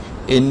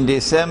in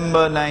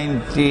December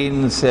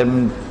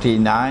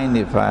 1979,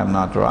 if I am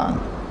not wrong.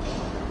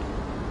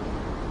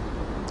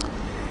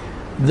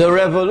 The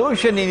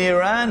revolution in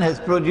Iran has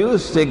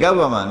produced a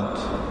government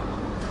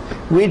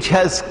which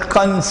has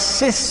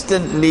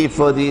consistently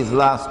for these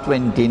last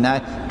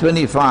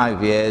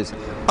 25 years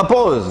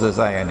opposed the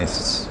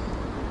Zionists.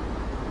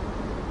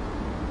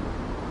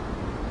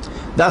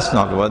 That's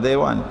not what they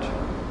want.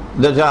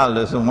 Dajjal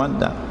doesn't want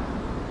that.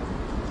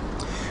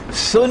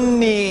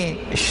 Sunni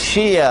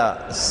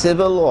Shia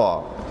civil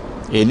war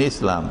in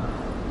Islam,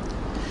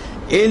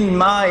 in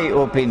my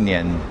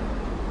opinion,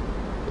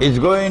 is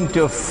going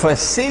to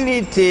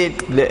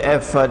facilitate the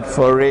effort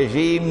for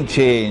regime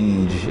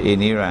change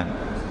in Iran.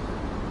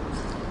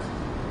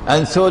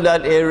 And so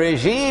that a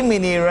regime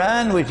in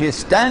Iran which is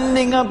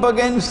standing up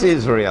against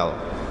Israel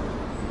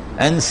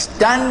and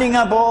standing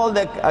up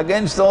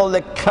against all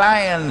the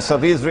clients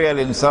of Israel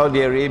in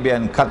Saudi Arabia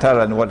and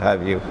Qatar and what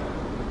have you,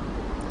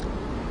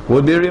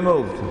 would be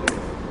removed.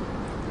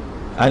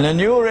 And a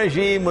new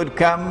regime would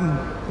come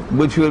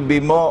which will be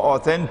more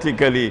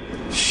authentically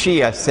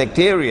Shia,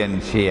 sectarian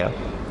Shia,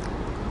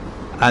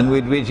 and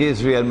with which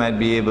Israel might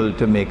be able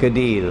to make a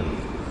deal.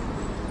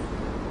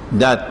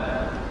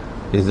 That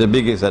is the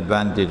biggest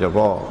advantage of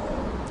all.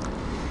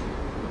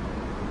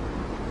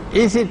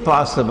 Is it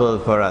possible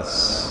for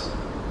us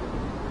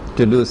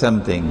to do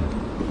something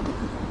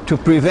to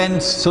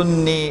prevent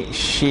Sunni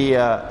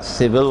Shia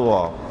civil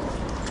war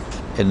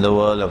in the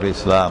world of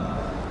Islam?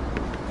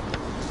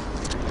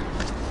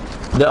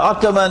 The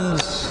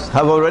Ottomans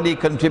have already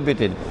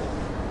contributed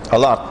a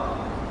lot.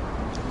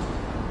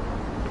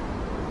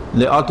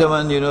 The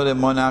Ottoman, you know, the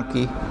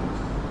monarchy,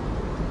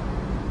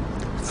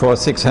 for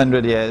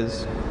 600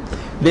 years,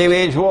 they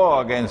waged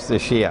war against the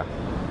Shia.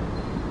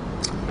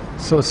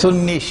 So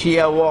Sunni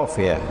Shia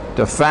warfare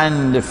to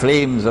fan the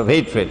flames of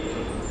hatred.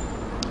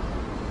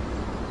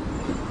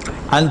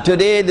 And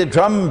today the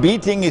drum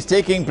beating is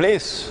taking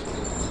place.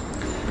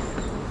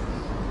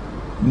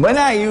 When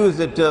I use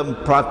the term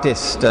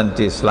Protestant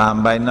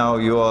Islam, by now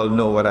you all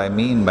know what I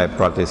mean by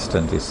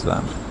Protestant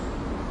Islam.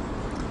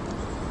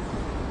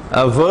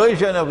 A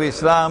version of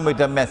Islam with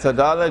a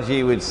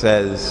methodology which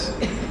says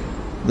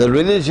the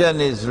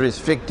religion is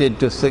restricted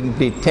to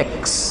simply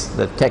texts,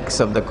 the text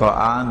of the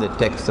Quran, the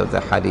text of the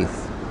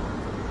Hadith,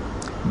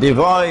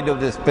 devoid of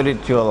the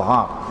spiritual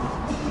heart,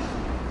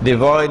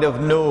 devoid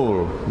of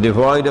nur,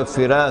 devoid of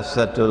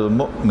firasatul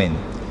mu'min,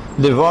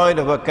 devoid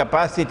of a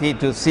capacity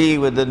to see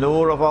with the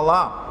nur of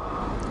Allah.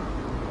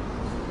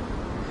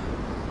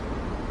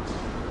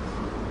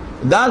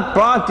 That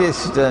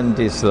Protestant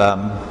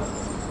Islam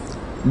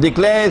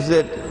declares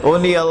that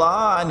only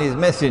Allah and His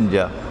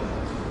Messenger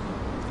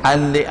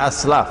and the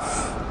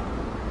Aslaf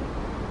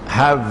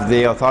have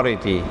the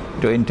authority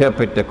to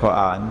interpret the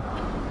Quran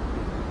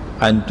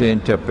and to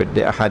interpret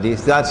the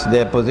Hadith. That's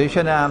their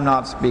position, and I'm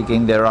not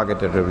speaking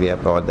derogatorily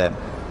about them.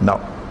 No.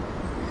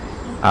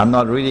 I'm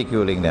not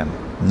ridiculing them.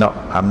 No.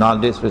 I'm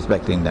not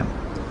disrespecting them.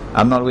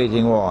 I'm not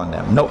waging war on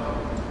them. No.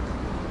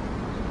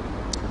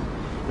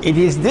 It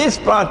is this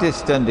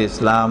Protestant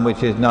Islam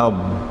which is now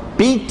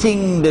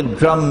beating the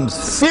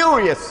drums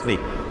furiously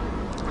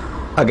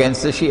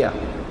against the Shia.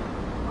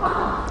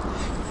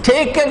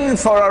 Taken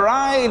for a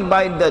ride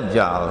by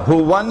Dajjal,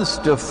 who wants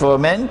to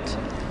foment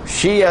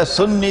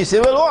Shia-Sunni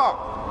civil war.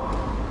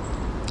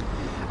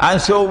 And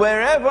so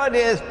wherever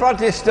there is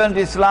Protestant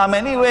Islam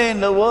anywhere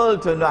in the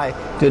world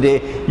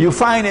today, you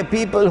find a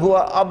people who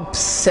are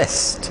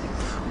obsessed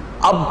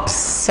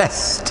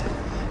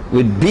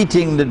with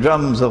beating the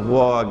drums of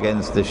war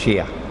against the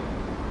Shia.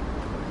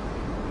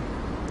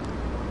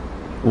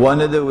 One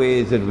of the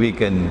ways that we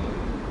can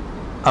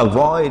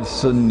avoid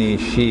Sunni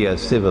Shia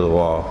civil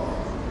war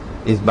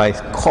is by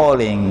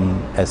calling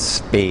a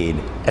spade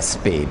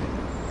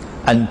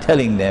and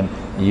telling them,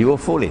 you are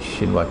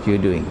foolish in what you're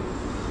doing.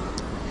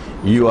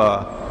 You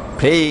are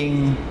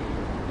playing,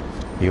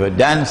 you are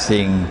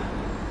dancing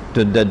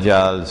to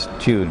Dajjal's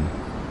tune.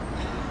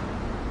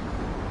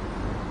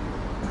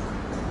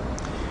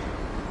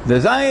 The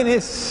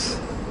Zionists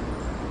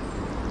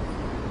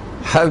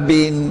have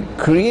been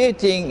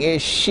creating a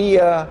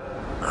Shia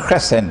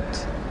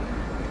crescent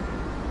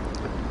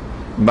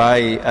by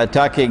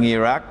attacking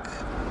Iraq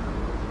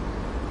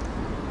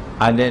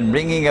and then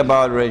bringing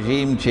about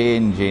regime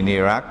change in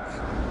Iraq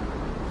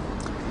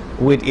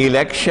with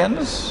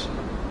elections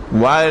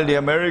while the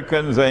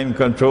Americans are in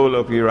control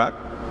of Iraq,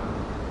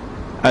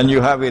 and you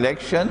have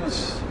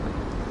elections,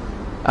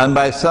 and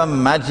by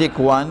some magic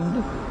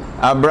wand,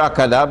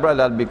 abracadabra,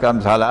 that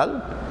becomes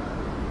halal.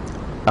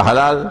 A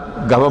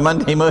halal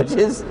government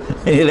emerges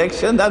in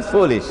election. That's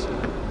foolish.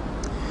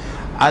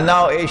 And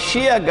now a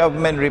Shia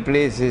government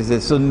replaces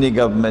the Sunni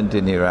government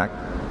in Iraq.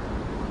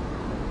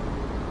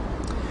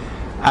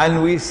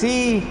 And we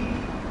see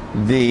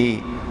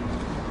the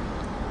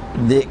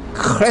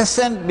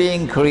crescent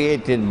being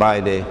created by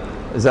the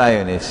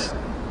Zionists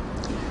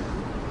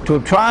to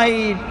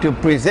try to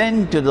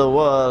present to the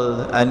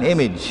world an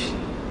image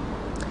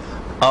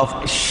of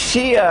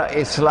Shia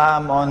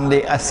Islam on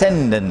the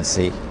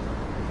ascendancy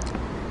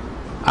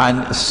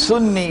and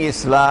Sunni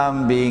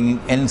Islam being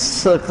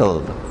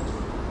encircled.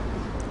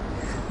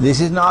 This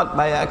is not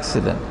by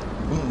accident.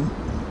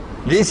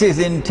 This is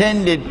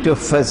intended to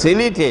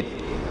facilitate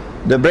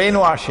the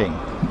brainwashing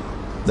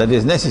that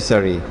is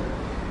necessary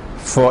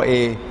for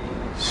a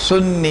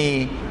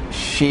Sunni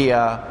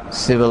Shia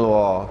civil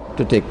war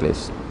to take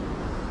place.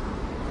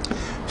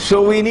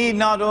 So we need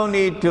not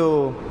only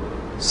to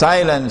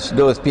silence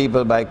those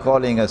people by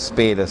calling a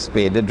spade,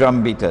 the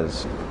drum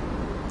beaters,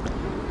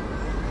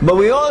 but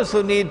we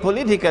also need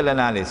political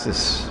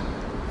analysis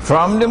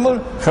from the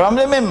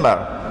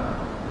member.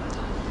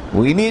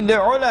 We need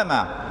the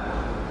ulama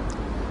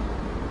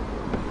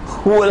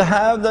who will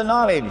have the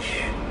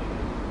knowledge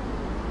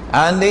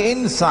and the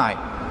insight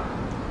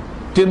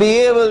to be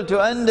able to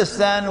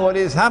understand what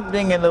is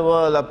happening in the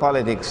world of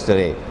politics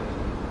today,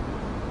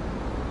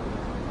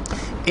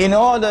 in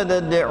order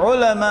that the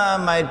ulama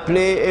might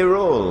play a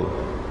role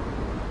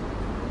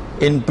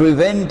in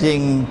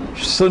preventing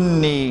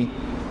Sunni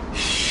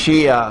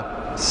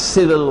Shia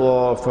civil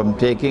war from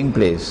taking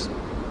place.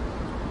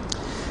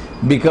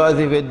 Because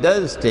if it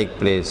does take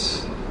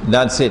place,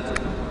 that's it.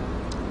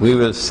 We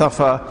will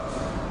suffer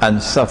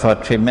and suffer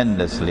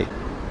tremendously.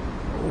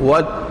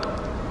 What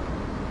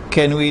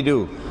can we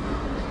do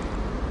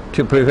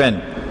to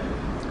prevent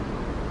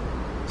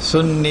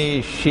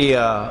Sunni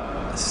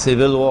Shia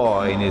civil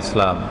war in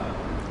Islam,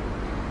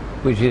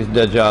 which is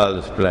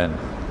Dajjal's plan,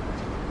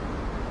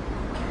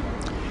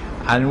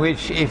 and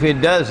which, if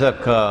it does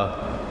occur,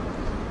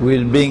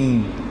 will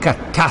bring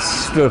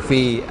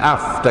catastrophe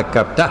after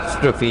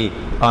catastrophe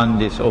on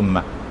this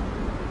ummah.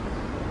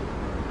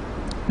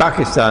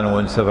 Pakistan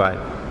won't survive.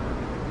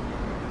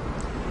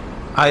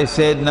 I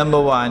said, number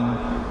one,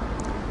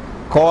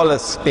 call a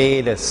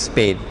spade a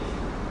spade.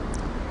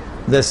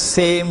 The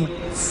same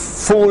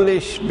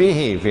foolish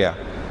behavior,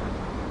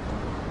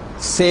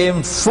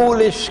 same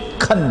foolish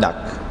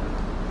conduct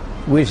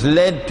which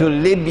led to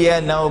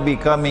Libya now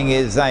becoming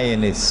a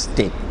Zionist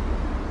state.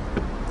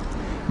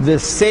 The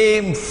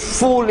same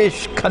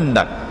foolish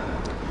conduct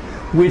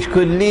which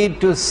could lead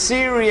to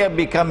Syria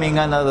becoming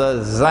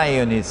another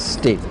Zionist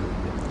state.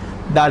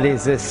 That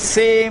is the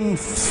same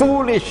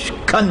foolish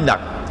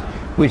conduct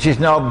which is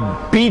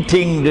now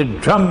beating the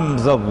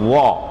drums of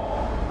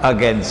war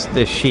against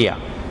the Shia,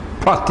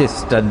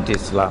 Protestant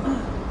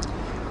Islam.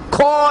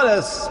 Call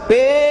a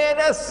spade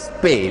a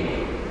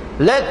spade.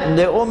 Let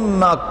the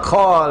Ummah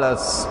call a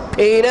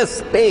spade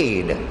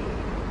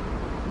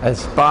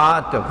as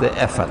part of the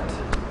effort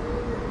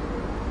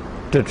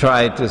to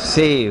try to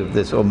save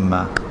this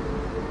Ummah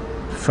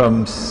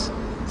from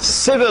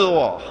civil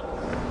war.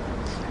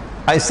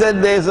 I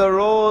said there's a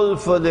role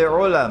for the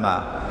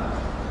ulama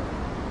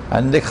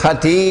and the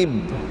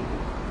khatib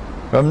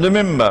from the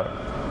mimbar,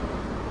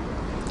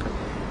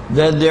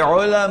 that the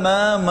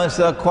ulama must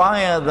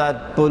acquire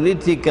that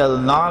political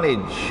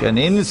knowledge and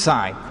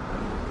insight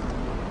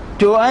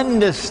to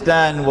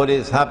understand what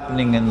is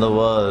happening in the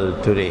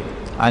world today.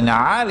 An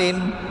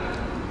alim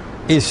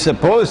is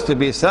supposed to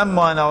be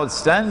someone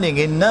outstanding.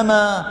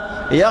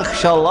 إِنَّمَا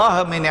يَخْشَى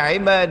اللَّهَ مِنْ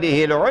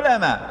عِبَادِهِ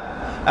الْعُلَمَاءُ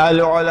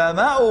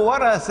الْعُلَمَاءُ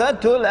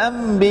وَرَثَةُ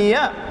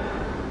الْأَنْبِيَاءِ.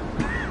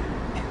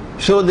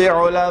 So the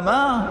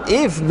ulama,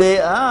 if they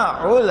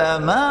are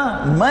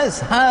ulama,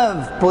 must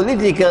have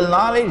political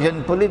knowledge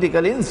and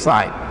political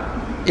insight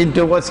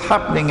into what's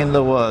happening in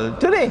the world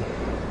today.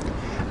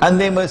 And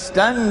they must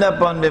stand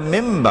up on the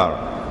mimbar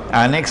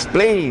and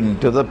explain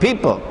to the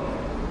people,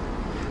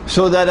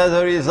 so that as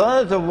a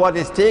result of what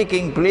is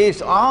taking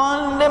place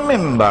on the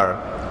mimbar,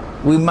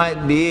 we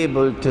might be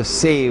able to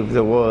save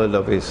the world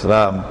of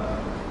Islam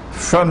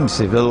from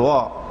civil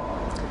war.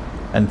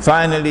 And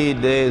finally,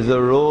 there is a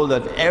role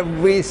that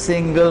every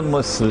single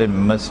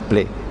Muslim must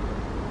play.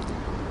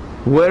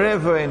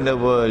 Wherever in the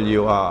world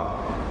you are,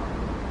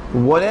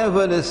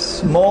 whatever the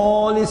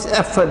smallest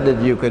effort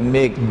that you can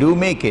make, do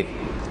make it,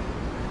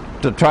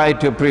 to try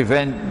to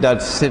prevent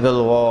that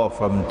civil war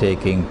from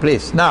taking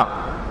place. Now,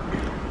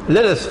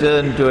 let us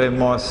turn to a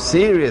more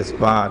serious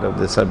part of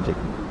the subject.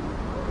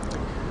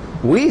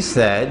 We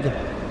said,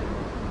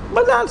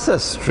 but that's a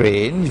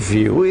strange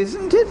view,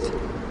 isn't it?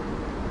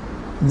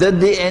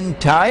 That the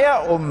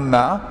entire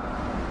ummah,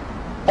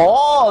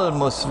 all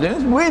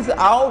Muslims,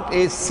 without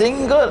a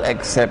single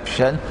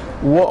exception,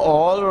 were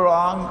all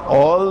wrong,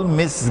 all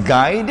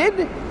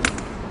misguided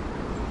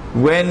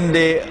when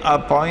they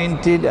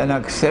appointed and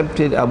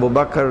accepted Abu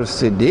Bakr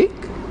as-Siddiq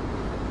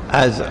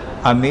as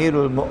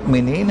Amirul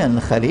Mu'mineen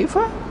and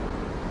Khalifa.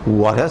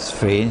 What a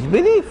strange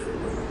belief!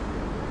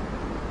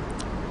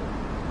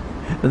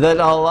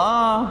 That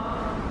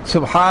Allah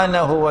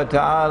subhanahu wa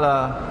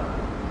ta'ala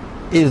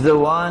is the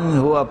one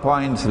who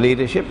appoints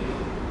leadership,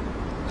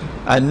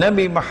 and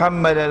Nabi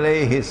Muhammad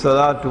alayhi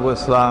salatu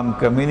wasalam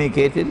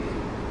communicated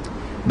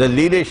the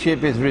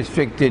leadership is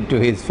restricted to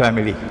his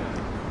family,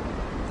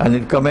 and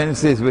it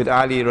commences with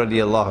Ali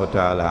radiallahu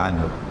ta'ala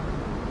anhu.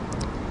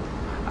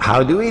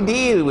 How do we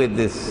deal with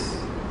this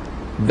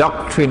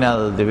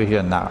doctrinal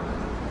division now?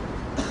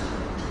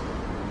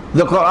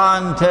 The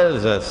Quran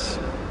tells us,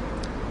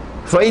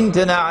 فَإِن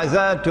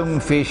تَنَعْزَاتُمْ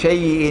فِي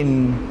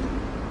شَيْءٍ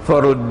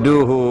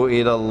فَرُدُّوهُ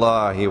إِلَى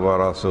اللَّهِ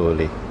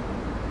وَرَسُولِهِ.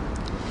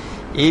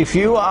 If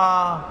you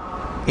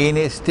are in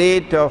a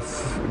state of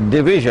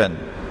division,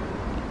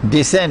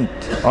 dissent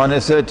on a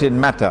certain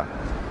matter,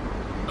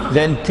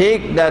 then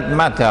take that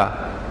matter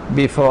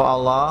before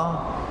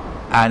Allah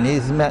and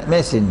His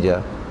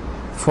Messenger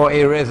for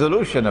a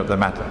resolution of the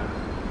matter.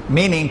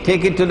 Meaning,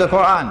 take it to the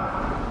Quran.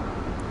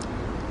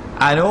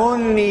 And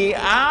only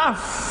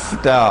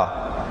after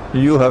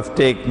you have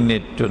taken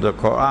it to the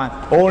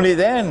Quran, only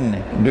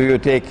then do you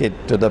take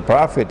it to the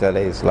Prophet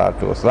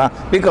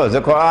ﷺ, because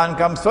the Quran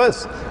comes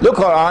first. The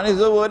Quran is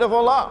the word of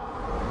Allah.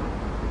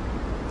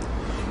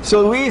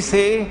 So we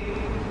say,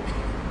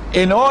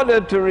 in order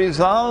to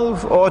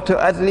resolve, or to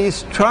at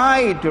least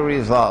try to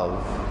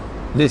resolve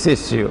this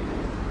issue,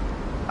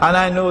 and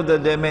I know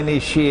that there are many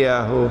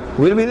Shia who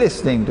will be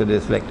listening to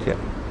this lecture,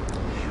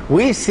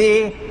 we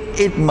say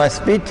it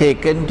must be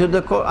taken to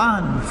the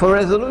Quran for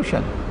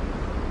resolution.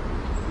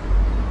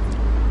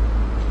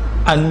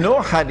 And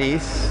no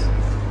hadith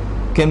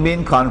can be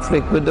in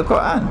conflict with the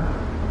Quran.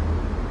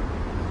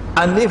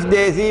 And if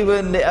there's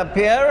even the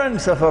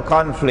appearance of a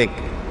conflict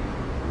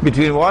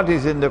between what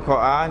is in the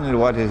Quran and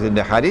what is in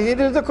the hadith, it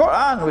is the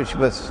Quran which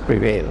must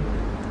prevail.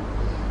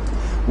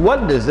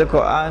 What does the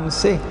Quran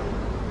say?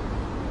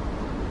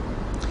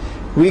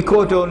 We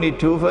quote only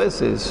 2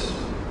 verses.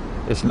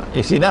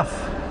 It's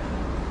enough.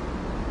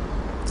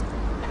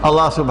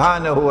 Allah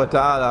subhanahu wa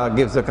ta'ala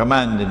gives a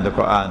command in the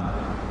Quran.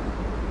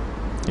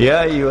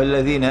 Ya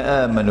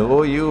ayyuhalladhina amanu,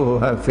 O you who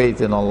have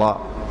faith in Allah,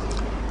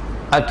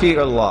 ati'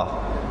 Allah,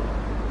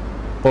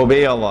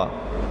 obey Allah,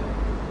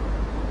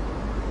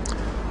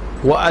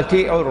 wa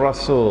ati'ur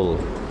Rasul,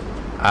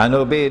 and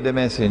obey the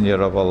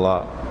messenger of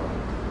Allah,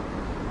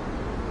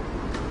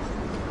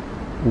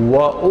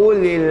 wa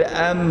ulil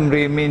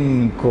amri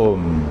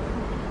minkum,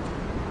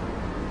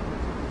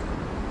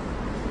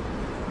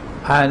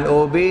 and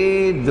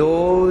obey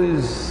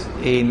those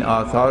in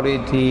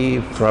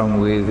authority from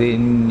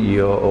within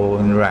your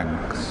own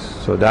ranks.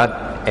 So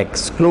that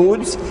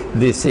excludes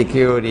the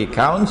Security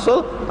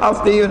Council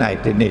of the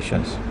United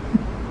Nations.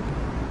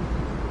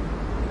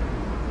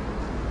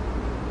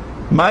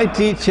 My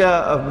teacher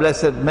of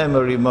blessed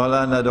memory,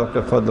 Maulana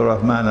Dr. Fadlur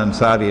Rahman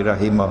Ansari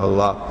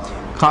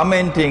rahimahullah,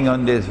 commenting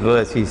on this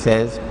verse, he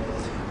says,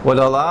 what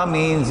Allah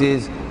means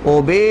is,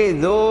 obey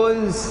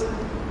those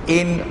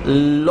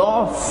in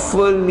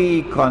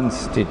lawfully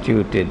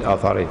constituted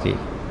authority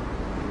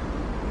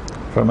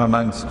from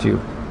amongst you.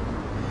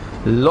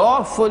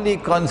 Lawfully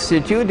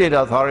constituted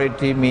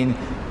authority means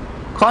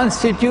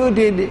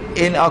constituted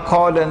in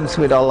accordance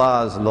with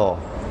Allah's law,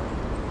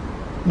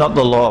 not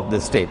the law of the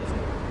state.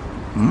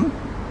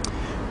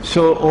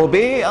 So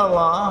obey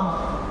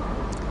Allah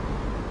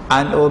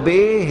and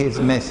obey His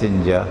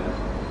Messenger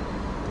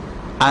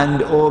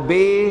and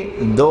obey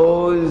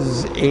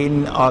those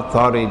in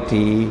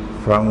authority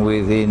from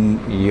within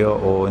your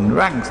own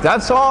ranks.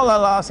 That's all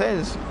Allah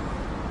says.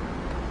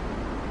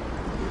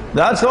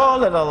 That's all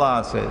that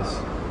Allah says.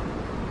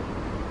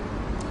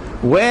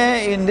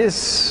 Where in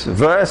this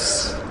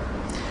verse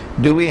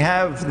do we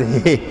have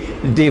the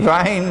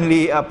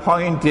divinely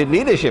appointed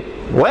leadership?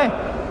 Where?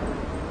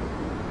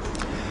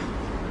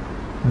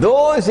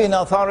 Those in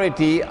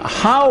authority,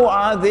 how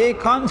are they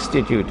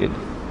constituted?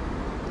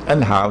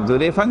 And how do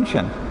they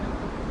function?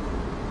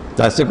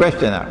 That's the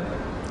question now.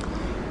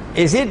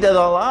 Is it that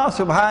Allah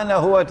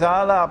subhanahu wa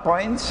ta'ala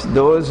appoints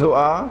those who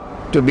are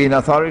to be in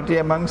authority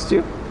amongst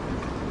you?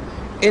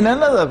 In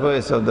another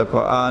verse of the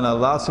Quran,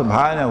 Allah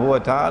subhanahu wa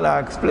ta'ala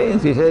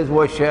explains, He says,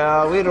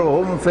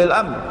 وَشَاوِرْهُمْ فِي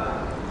الْأَمْرِ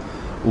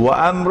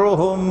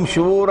وَأَمْرُهُمْ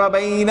شُورَ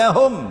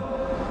بَيْنَهُمْ.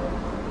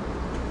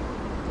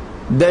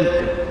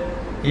 That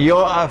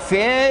your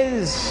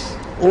affairs,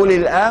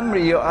 ulil amr,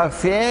 your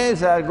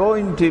affairs are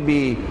going to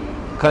be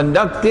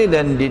conducted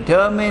and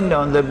determined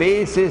on the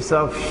basis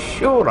of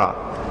shura,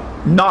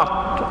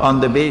 not on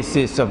the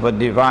basis of a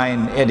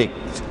divine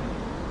edict.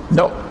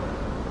 No.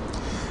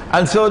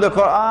 And so the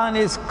Quran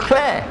is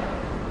clear.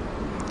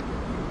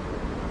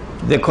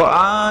 The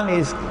Quran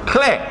is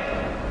clear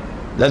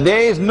that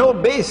there is no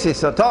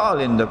basis at all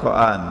in the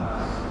Quran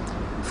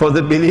for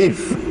the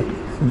belief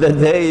that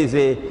there is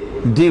a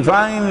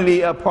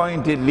divinely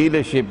appointed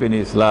leadership in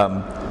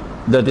Islam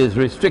that is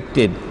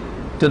restricted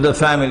to the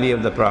family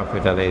of the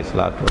Prophet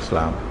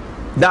ﷺ.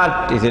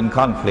 That is in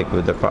conflict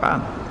with the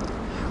Quran.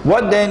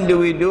 What then do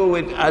we do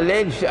with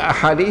alleged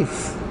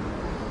hadith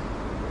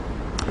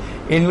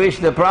in which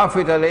the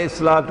Prophet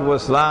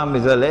ﷺ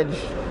is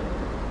alleged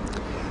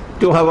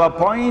to have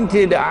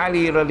appointed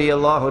Ali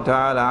radiallahu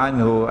ta'ala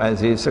anhu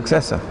as his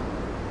successor?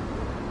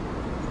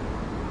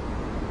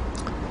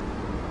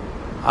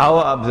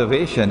 Our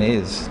observation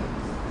is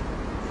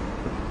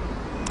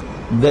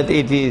that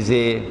it is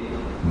a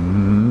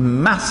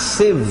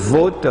massive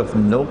vote of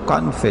no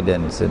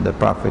confidence in the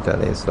Prophet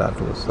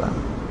ﷺ.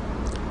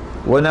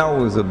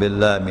 وَنَعُوذُ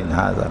بِاللَّهِ مِنْ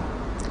هَذَا.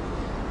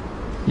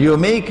 You're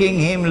making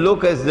him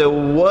look as the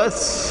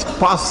worst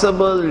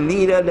possible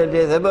leader that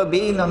has ever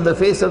been on the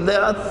face of the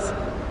earth.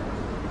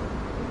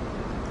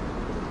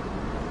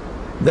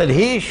 That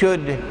he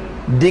should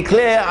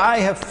declare, I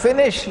have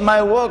finished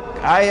my work,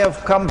 I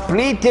have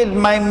completed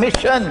my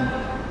mission.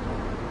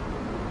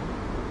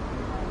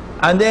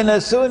 And then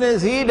as soon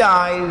as he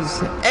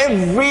dies,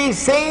 every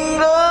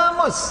single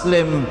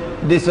Muslim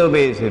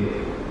disobeys him.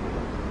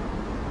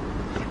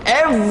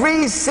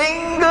 Every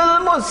single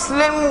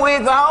Muslim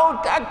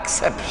without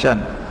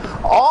exception.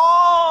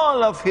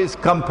 All of his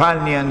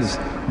companions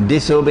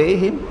disobey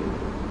him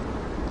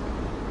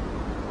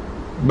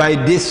by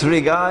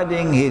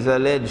disregarding his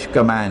alleged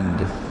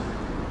command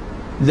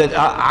that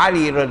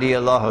Ali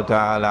radiallahu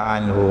ta'ala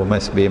anhu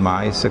must be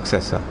my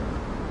successor.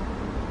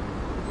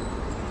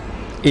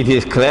 It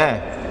is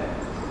clear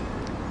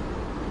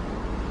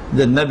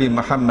that Nabi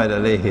Muhammad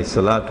alayhi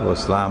salatu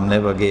wasalam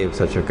never gave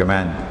such a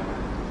command,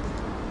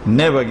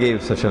 never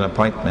gave such an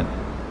appointment.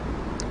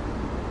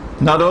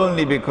 Not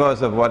only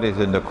because of what is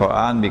in the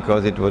Quran,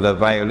 because it would have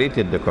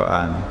violated the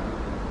Quran,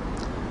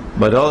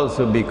 but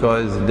also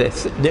because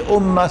the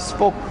Ummah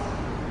spoke.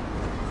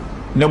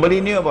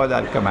 Nobody knew about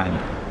that command.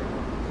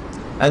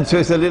 And so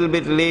it's a little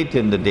bit late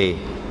in the day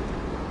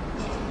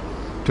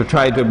to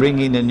try to bring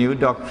in a new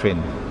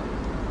doctrine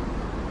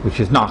which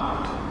is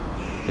not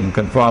in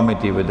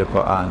conformity with the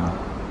Quran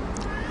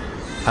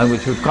and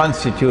which would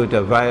constitute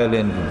a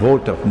violent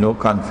vote of no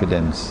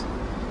confidence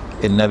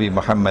in Nabi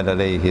Muhammad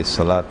alayhi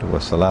salatu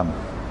wasalam.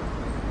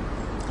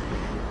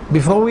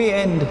 Before we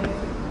end,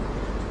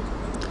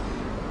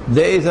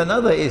 there is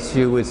another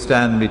issue which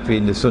stands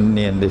between the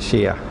Sunni and the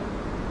Shia.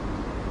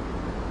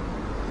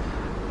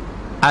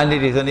 And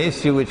it is an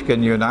issue which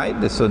can unite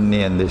the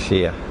Sunni and the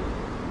Shia.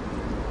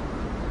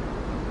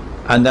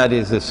 And that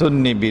is the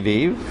Sunni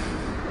belief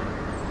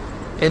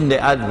in the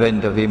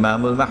advent of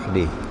Imam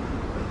al-Mahdi.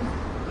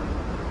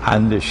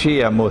 And the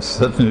Shia most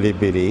certainly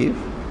believe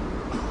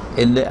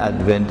in the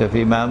advent of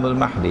Imam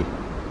al-Mahdi.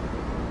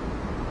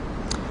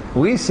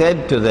 We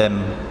said to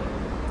them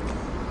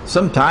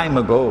some time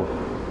ago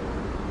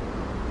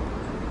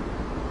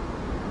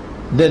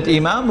that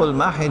Imam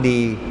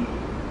al-Mahdi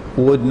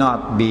would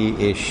not be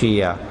a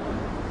Shia,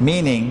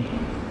 meaning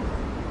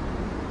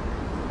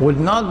would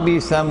not be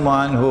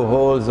someone who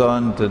holds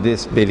on to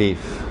this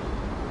belief.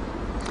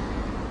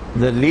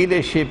 The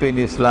leadership in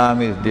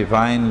Islam is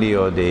divinely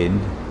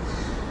ordained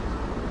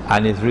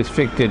and is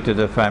restricted to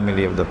the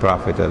family of the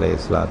Prophet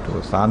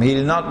ﷺ. He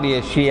will not be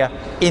a Shia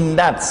in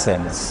that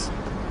sense.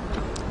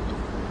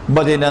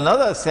 But in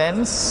another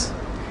sense,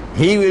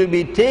 he will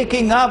be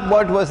taking up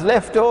what was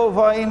left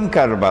over in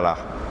Karbala.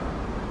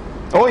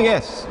 Oh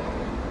yes.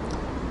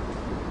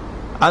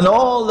 And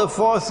all the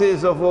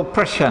forces of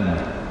oppression,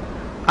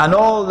 and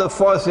all the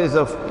forces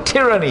of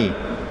tyranny,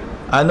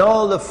 and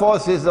all the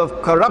forces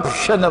of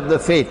corruption of the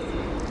faith,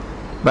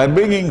 by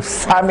bringing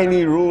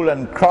family rule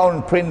and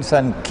crown prince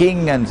and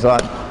king and so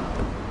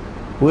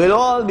on, will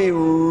all be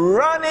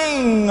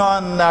running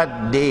on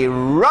that day,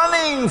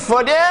 running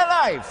for their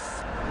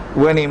life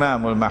when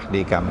Imam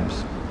al-Mahdi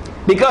comes.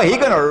 Because he's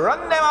going to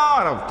run them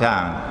out of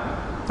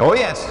town. Oh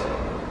yes.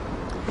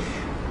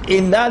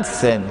 In that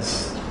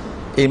sense,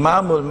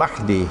 Imam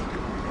al-Mahdi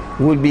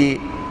will be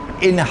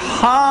in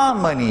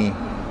harmony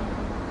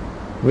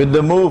with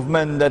the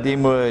movement that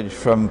emerged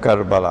from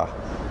Karbala.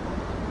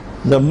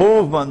 The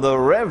movement, the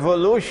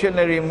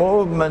revolutionary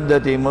movement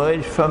that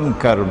emerged from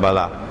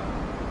Karbala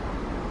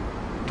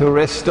to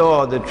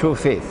restore the true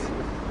faith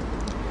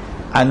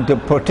and to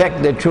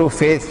protect the true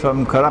faith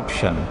from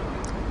corruption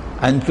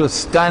and to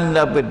stand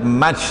up with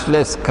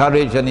matchless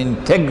courage and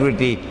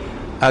integrity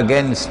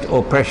against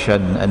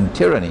oppression and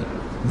tyranny.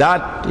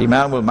 That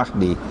Imam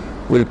al-Mahdi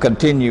will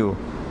continue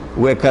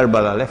where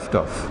Karbala left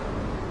off.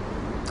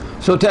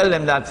 So tell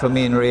them that for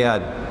me in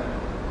Riyadh.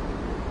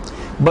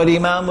 But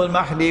Imam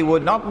al-Mahdi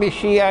would not be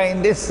Shia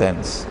in this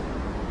sense,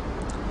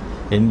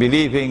 in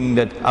believing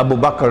that Abu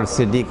Bakr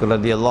Siddiq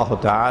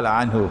radiallahu ta'ala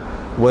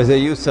anhu was a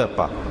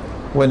usurper,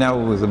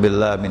 وَنَعُوذُ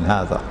بِاللَّهِ مِنْ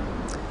هَذَا,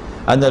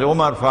 and that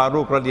Umar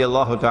Farooq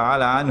radiallahu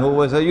ta'ala anhu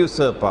was a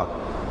usurper,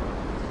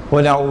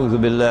 وَنَعُوذُ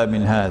بِاللَّهِ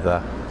مِنْ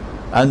هَذَا,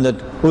 and that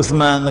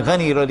Uthman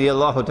Ghani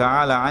radiallahu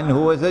ta'ala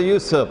anhu was a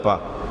usurper,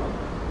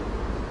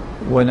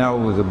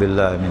 وَنَعُوذُ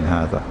بِاللَّهِ مِنْ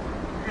هَذَا.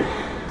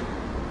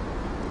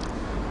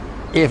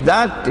 If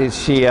that is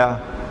Shia,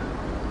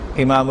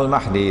 Imam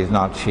al-Mahdi is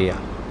not Shia.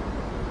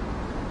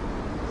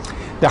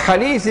 The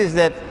hadith is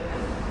that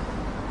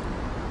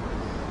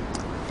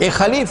a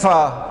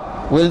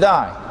Khalifa will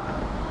die,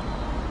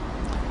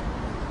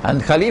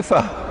 and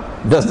Khalifa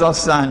does not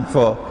stand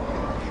for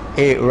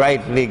a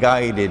rightly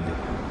guided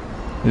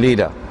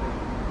leader.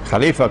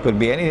 Khalifa could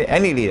be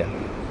any leader.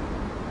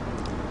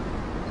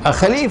 A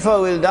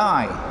Khalifa will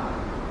die,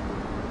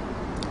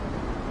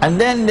 and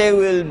then there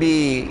will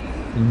be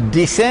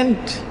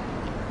dissent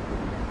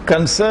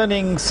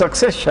concerning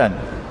succession.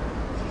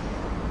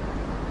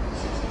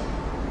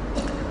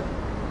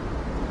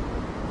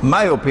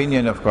 My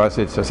opinion, of course,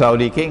 it's a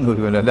Saudi king who's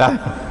going to die.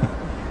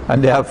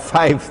 And they have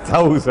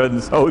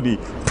 5,000 Saudi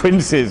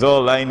princes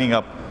all lining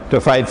up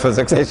to fight for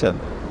succession.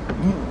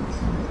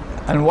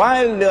 And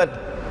while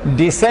that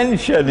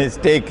dissension is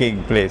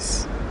taking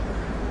place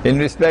in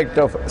respect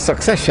of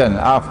succession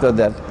after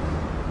that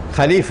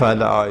Khalifa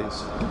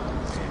dies,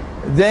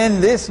 then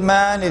this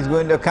man is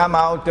going to come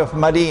out of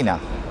Medina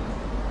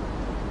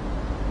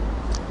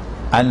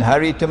and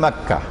hurry to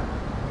Mecca.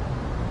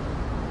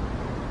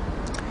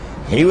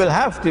 He will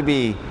have to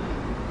be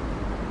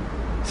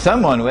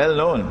someone well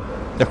known.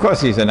 Of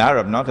course, he's an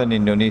Arab, not an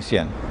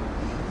Indonesian.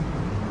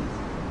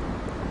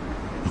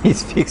 He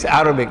speaks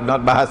Arabic,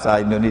 not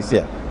Bahasa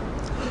Indonesia.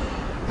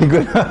 He's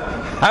going to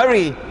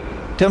hurry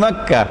to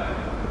Mecca.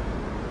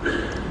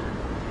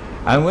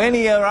 And when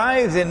he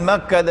arrives in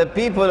Mecca, the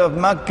people of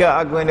Mecca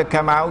are going to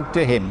come out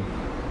to him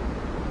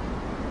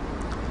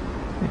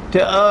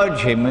to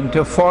urge him and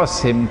to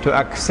force him to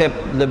accept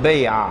the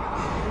bay'ah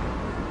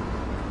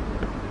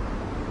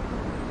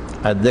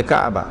at the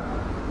Kaaba.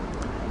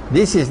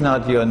 This is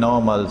not your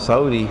normal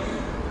Saudi.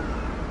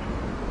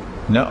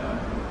 No.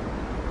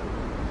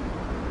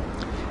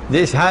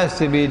 This has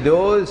to be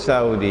those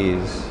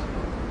Saudis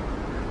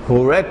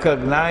who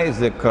recognize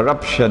the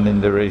corruption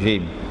in the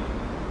regime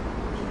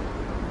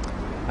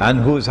and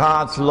whose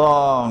hearts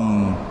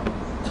long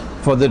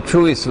for the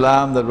true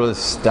Islam that will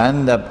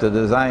stand up to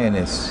the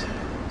Zionists.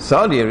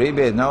 Saudi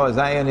Arabia is now a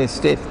Zionist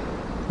state,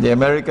 the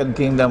American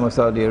kingdom of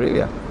Saudi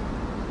Arabia.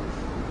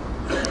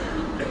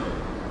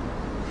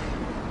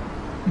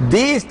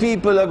 These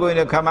people are going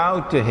to come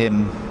out to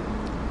him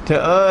to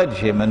urge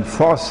him and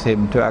force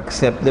him to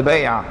accept the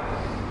bay'ah.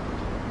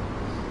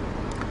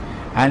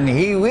 And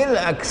he will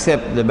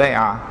accept the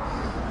bay'ah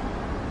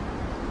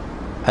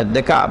at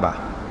the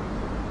Kaaba.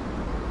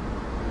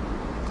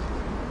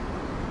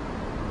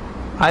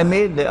 I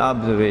made the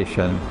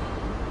observation,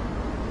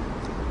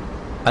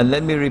 and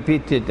let me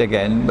repeat it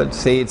again, but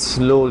say it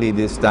slowly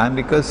this time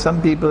because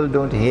some people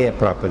don't hear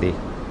properly.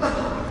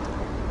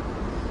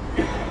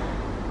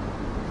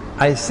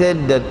 I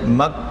said that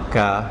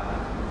Makkah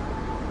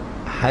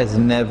has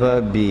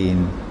never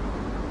been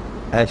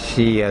a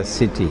Shia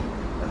city.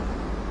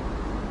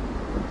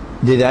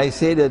 Did I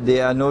say that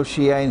there are no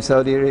Shia in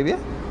Saudi Arabia?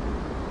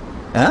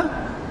 Huh?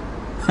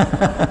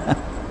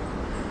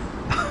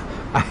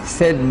 I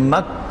said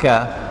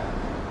Makkah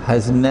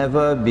has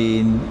never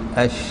been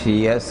a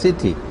Shia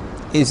city.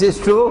 Is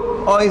this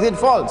true or is it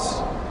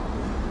false?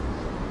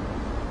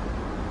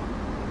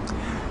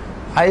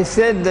 I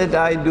said that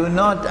I do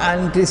not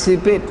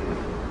anticipate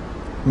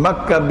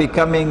Makkah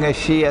becoming a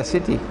Shia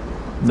city.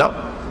 No.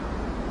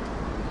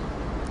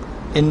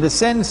 In the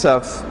sense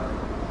of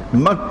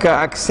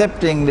Makkah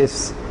accepting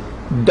this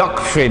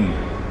doctrine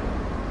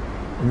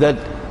that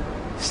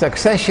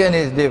succession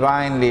is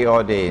divinely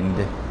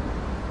ordained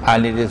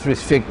and it is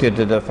restricted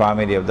to the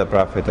family of the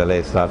Prophet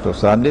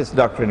ﷺ. This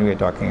doctrine we are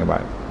talking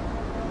about.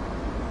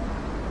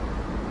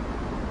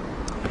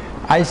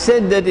 I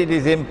said that it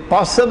is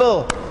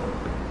impossible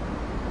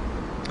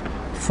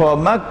for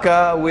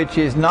Makkah, which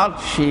is not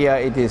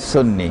Shia, it is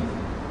Sunni.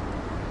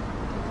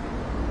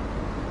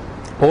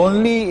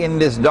 Only in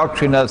this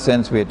doctrinal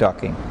sense we are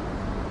talking.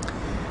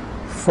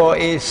 For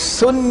a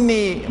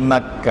Sunni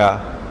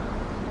Makkah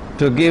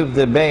to give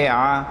the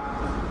bay'ah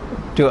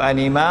to an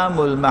Imam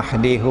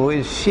al-Mahdi who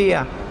is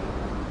Shia,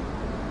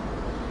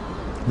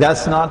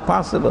 that's not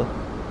possible.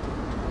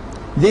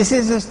 This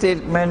is a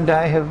statement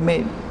I have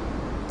made,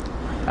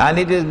 and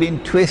it has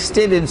been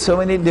twisted in so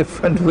many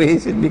different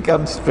ways it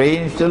becomes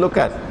strange to look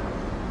at.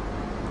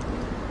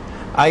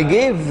 I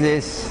gave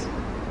this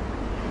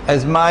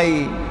as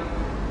my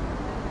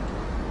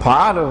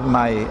part of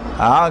my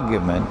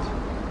argument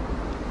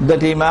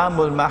that Imam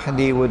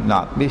al-Mahdi would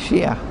not be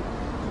Shia.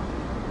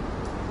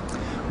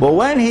 But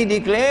when he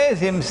declares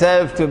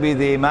himself to be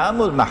the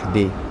Imam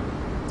al-Mahdi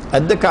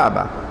at the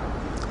Kaaba,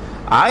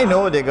 I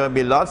know there are going to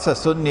be lots of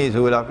Sunnis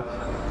who will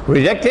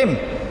reject him.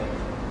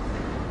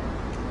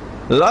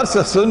 Lots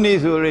of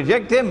Sunnis who will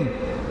reject him,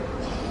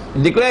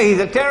 declare he's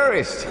a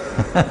terrorist.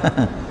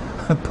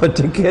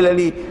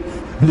 Particularly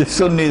the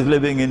Sunnis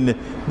living in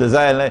the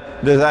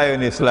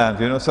Zionist lands,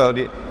 you know,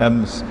 Saudi,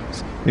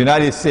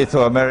 United States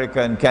of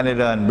America and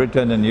Canada and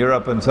Britain and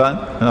Europe and so on,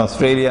 and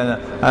Australia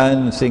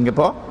and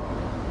Singapore.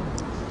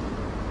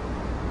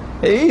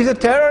 He's a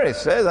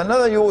terrorist. There's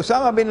another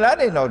Osama bin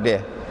Laden out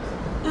there.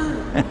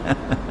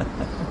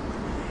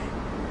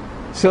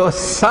 So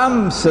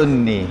some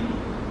Sunni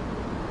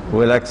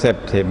will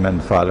accept him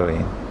and follow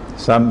him.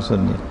 Some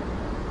Sunni.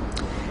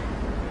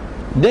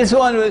 This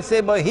one will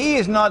say, but he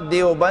is not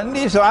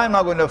Deobandi, so I'm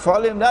not going to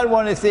follow him. That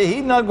one will say,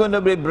 he's not going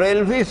to be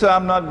Brelvi, so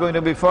I'm not going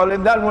to be following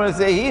him. That one will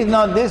say, he's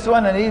not this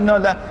one and he's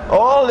not that.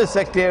 All the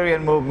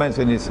sectarian movements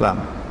in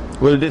Islam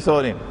will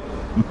disown him.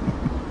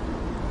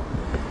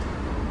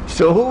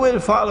 So who will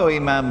follow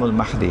Imam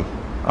al-Mahdi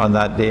on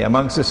that day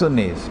amongst the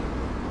Sunnis?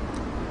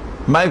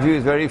 My view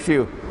is very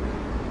few.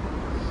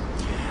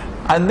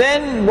 And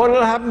then what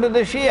will happen to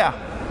the Shia?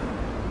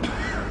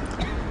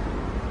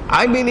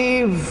 I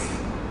believe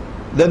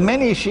that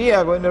many Shia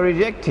are going to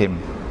reject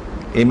him,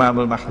 Imam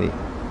al-Mahdi.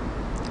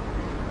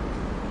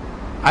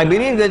 I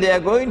believe that there are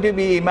going to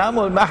be Imam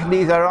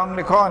al-Mahdis around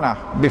the corner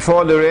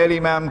before the real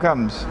Imam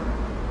comes.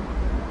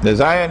 The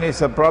Zionists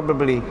have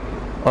probably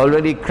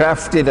already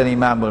crafted an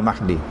Imam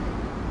al-Mahdi.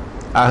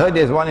 I heard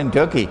there's one in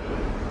Turkey.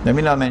 Let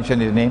me not mention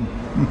his name.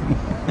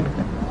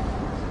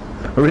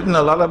 Written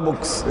a lot of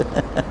books.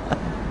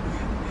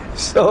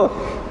 So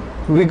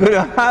we're going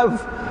to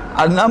have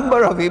a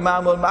number of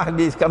Imam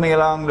al-Mahdis coming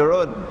along the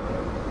road.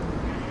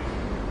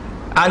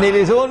 And it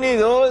is only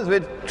those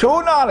with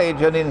true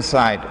knowledge and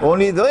insight,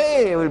 only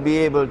they will be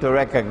able to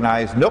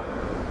recognize, nope,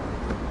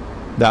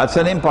 that's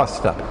an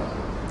impostor.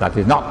 That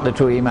is not the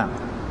true Imam.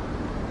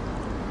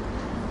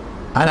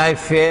 And I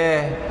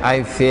fear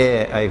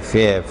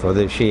for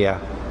the Shia,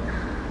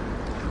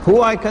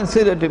 who I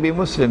consider to be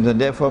Muslims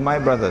and therefore my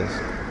brothers,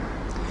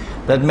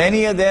 that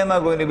many of them are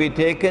going to be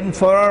taken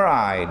for a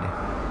ride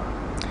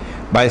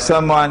by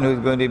someone who's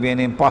going to be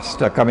an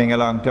impostor coming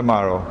along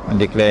tomorrow and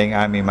declaring,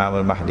 I'm Imam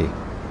al-Mahdi.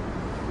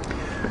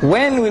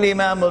 When will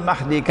Imam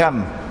al-Mahdi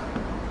come?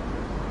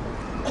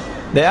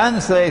 The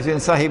answer is in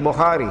Sahih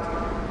Bukhari.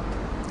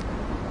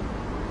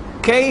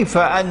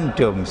 Kayfa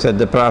antum, said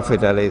the Prophet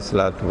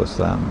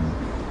ﷺ.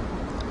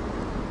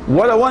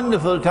 What a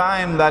wonderful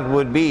time that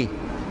would be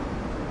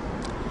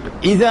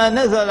إِذَا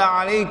نَزَلَ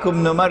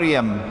عَلَيْكُمْ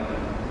Maryam,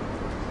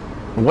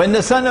 when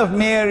the son of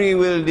Mary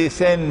will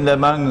descend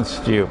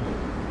amongst you,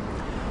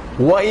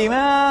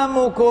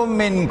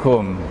 وَإِمَامُكُمْ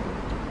مِنْكُمْ,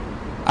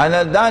 and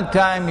at that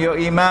time your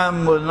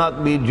Imam will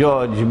not be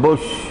George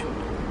Bush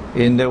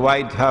in the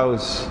White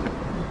House,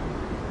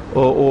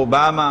 or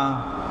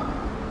Obama,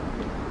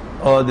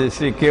 or the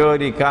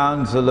Security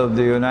Council of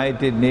the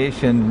United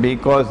Nations,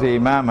 because the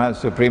Imam has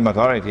supreme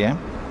authority.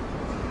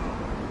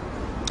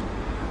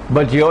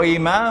 But your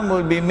Imam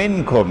will be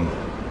minkum,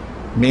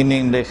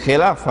 meaning the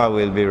Khilafah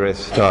will be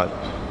restored.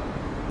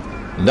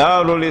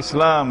 Darul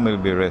Islam will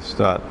be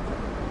restored.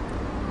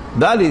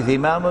 That is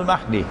Imam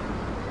al-Mahdi.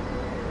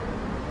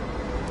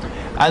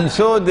 And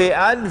so the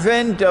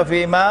advent of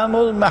Imam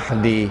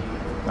al-Mahdi,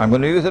 I'm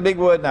going to use a big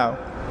word now,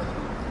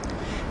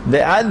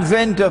 the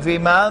advent of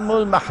Imam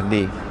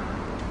al-Mahdi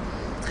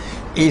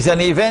is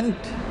an event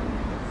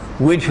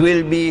which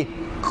will be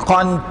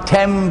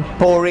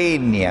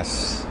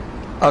contemporaneous,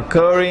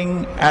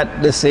 occurring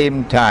at the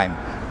same time,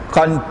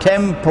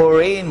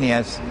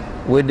 contemporaneous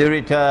with the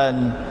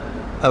return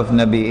of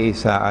Nabi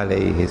Isa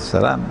alayhi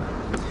salam.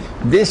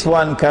 This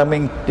one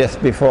coming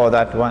just before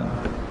that one.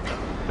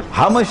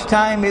 How much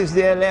time is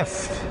there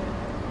left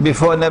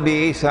before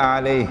Nabi Isa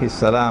alayhi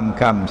salam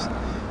comes?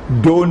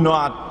 Do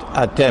not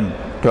attempt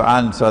to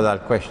answer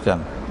that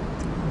question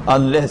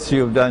unless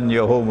you've done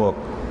your homework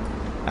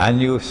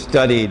and you've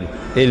studied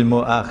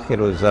Ilmu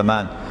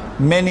AkhirZaman.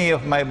 Many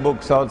of my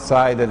books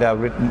outside that I've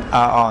written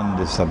are on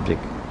this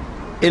subject.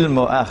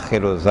 Ilmu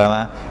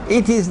AkhirZaman.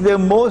 It is the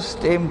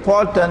most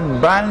important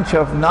branch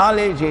of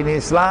knowledge in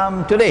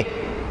Islam today.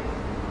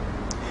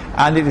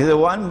 And it is the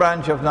one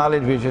branch of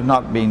knowledge which is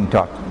not being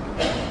taught.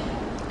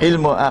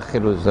 Ilmu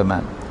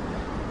AkhirZaman.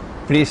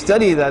 Please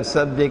study that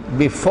subject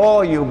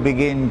before you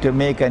begin to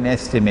make an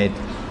estimate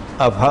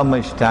of how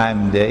much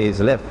time there is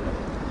left.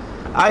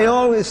 I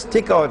always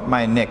stick out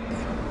my neck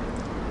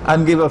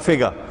and give a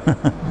figure.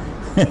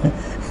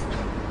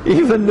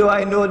 Even though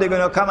I know they're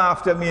going to come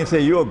after me and say,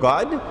 "You're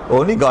God,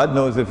 only God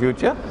knows the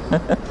future."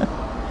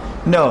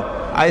 No,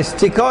 I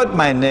stick out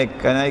my neck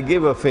and I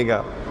give a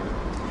figure.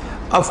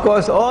 Of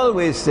course,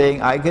 always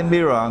saying, I can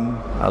be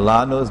wrong,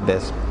 Allah knows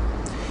best.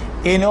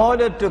 In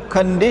order to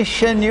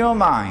condition your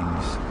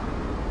minds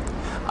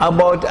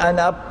about an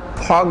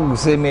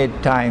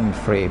approximate time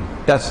frame.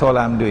 That's all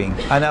I'm doing,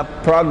 an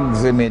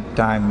approximate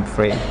time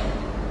frame.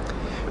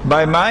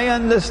 By my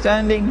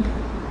understanding,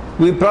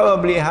 we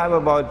probably have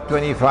about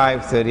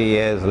 25-30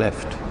 years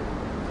left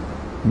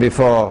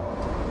before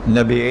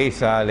Nabi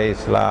Isa alayhi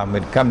salam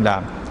would come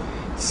down.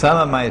 Some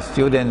of my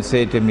students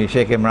say to me,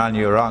 "Sheikh Imran,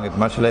 you're wrong, it's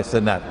much less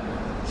than that."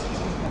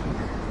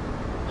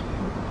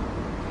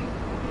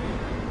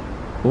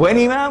 When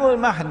Imam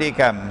al-Mahdi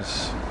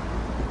comes,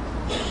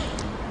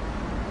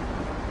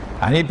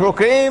 and he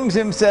proclaims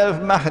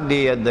himself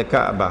Mahdi at the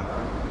Kaaba,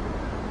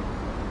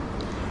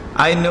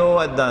 I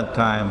know at that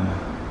time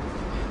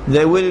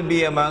there will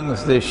be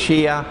amongst the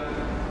Shia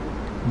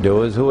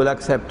those who will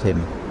accept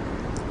him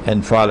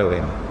and follow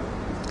him.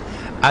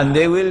 And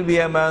there will be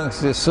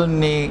amongst the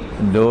Sunni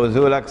those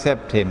who will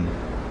accept him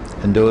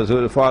and those who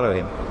will follow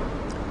him.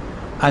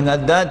 And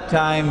at that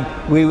time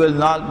we will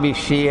not be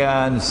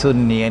Shia and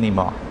Sunni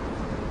anymore.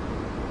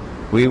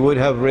 We would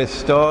have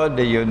restored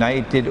the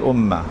united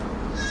Ummah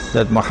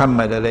that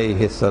Muhammad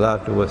alayhi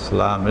salatu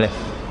wasalam left.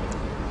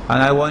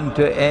 And I want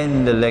to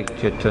end the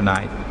lecture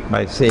tonight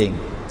by saying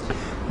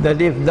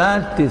that if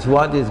that is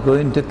what is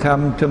going to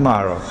come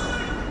tomorrow,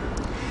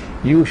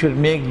 you should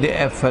make the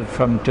effort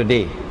from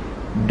today.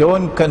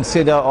 Don't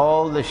consider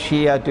all the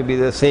Shia to be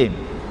the same,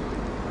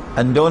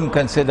 and don't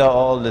consider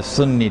all the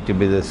Sunni to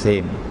be the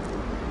same.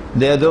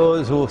 There are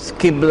those whose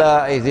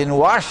Qibla is in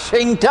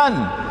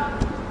Washington.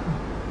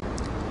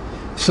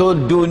 So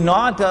do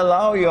not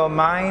allow your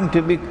mind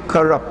to be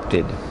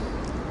corrupted,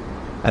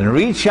 and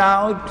reach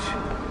out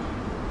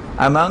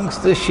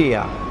amongst the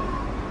Shia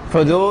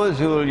for those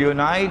who will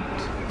unite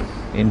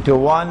into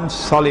one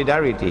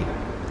solidarity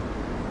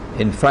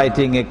in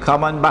fighting a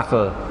common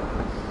battle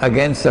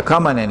against a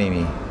common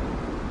enemy,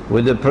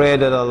 with the prayer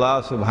that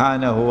Allah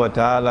subhanahu wa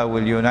ta'ala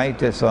will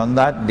unite us on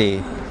that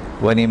day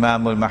when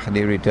Imam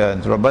al-Mahdi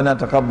returns. رَبَّنَا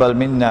تَقَبَّلْ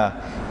مِنَّا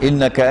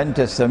إِنَّكَ أَنْتَ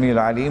السَّمِيعُ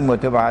الْعَلِيمُ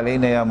وَتُبْ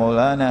عَلَيْنَا يَا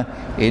مَوْلَانَا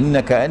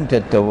إِنَّكَ أَنْتَ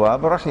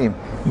التَّوَّابُ الرَّحِيمُ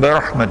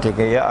بِرَحْمَتِكَ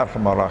يَا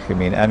أَرْحَمَ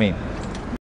الرَّاحِمِينَ آمين.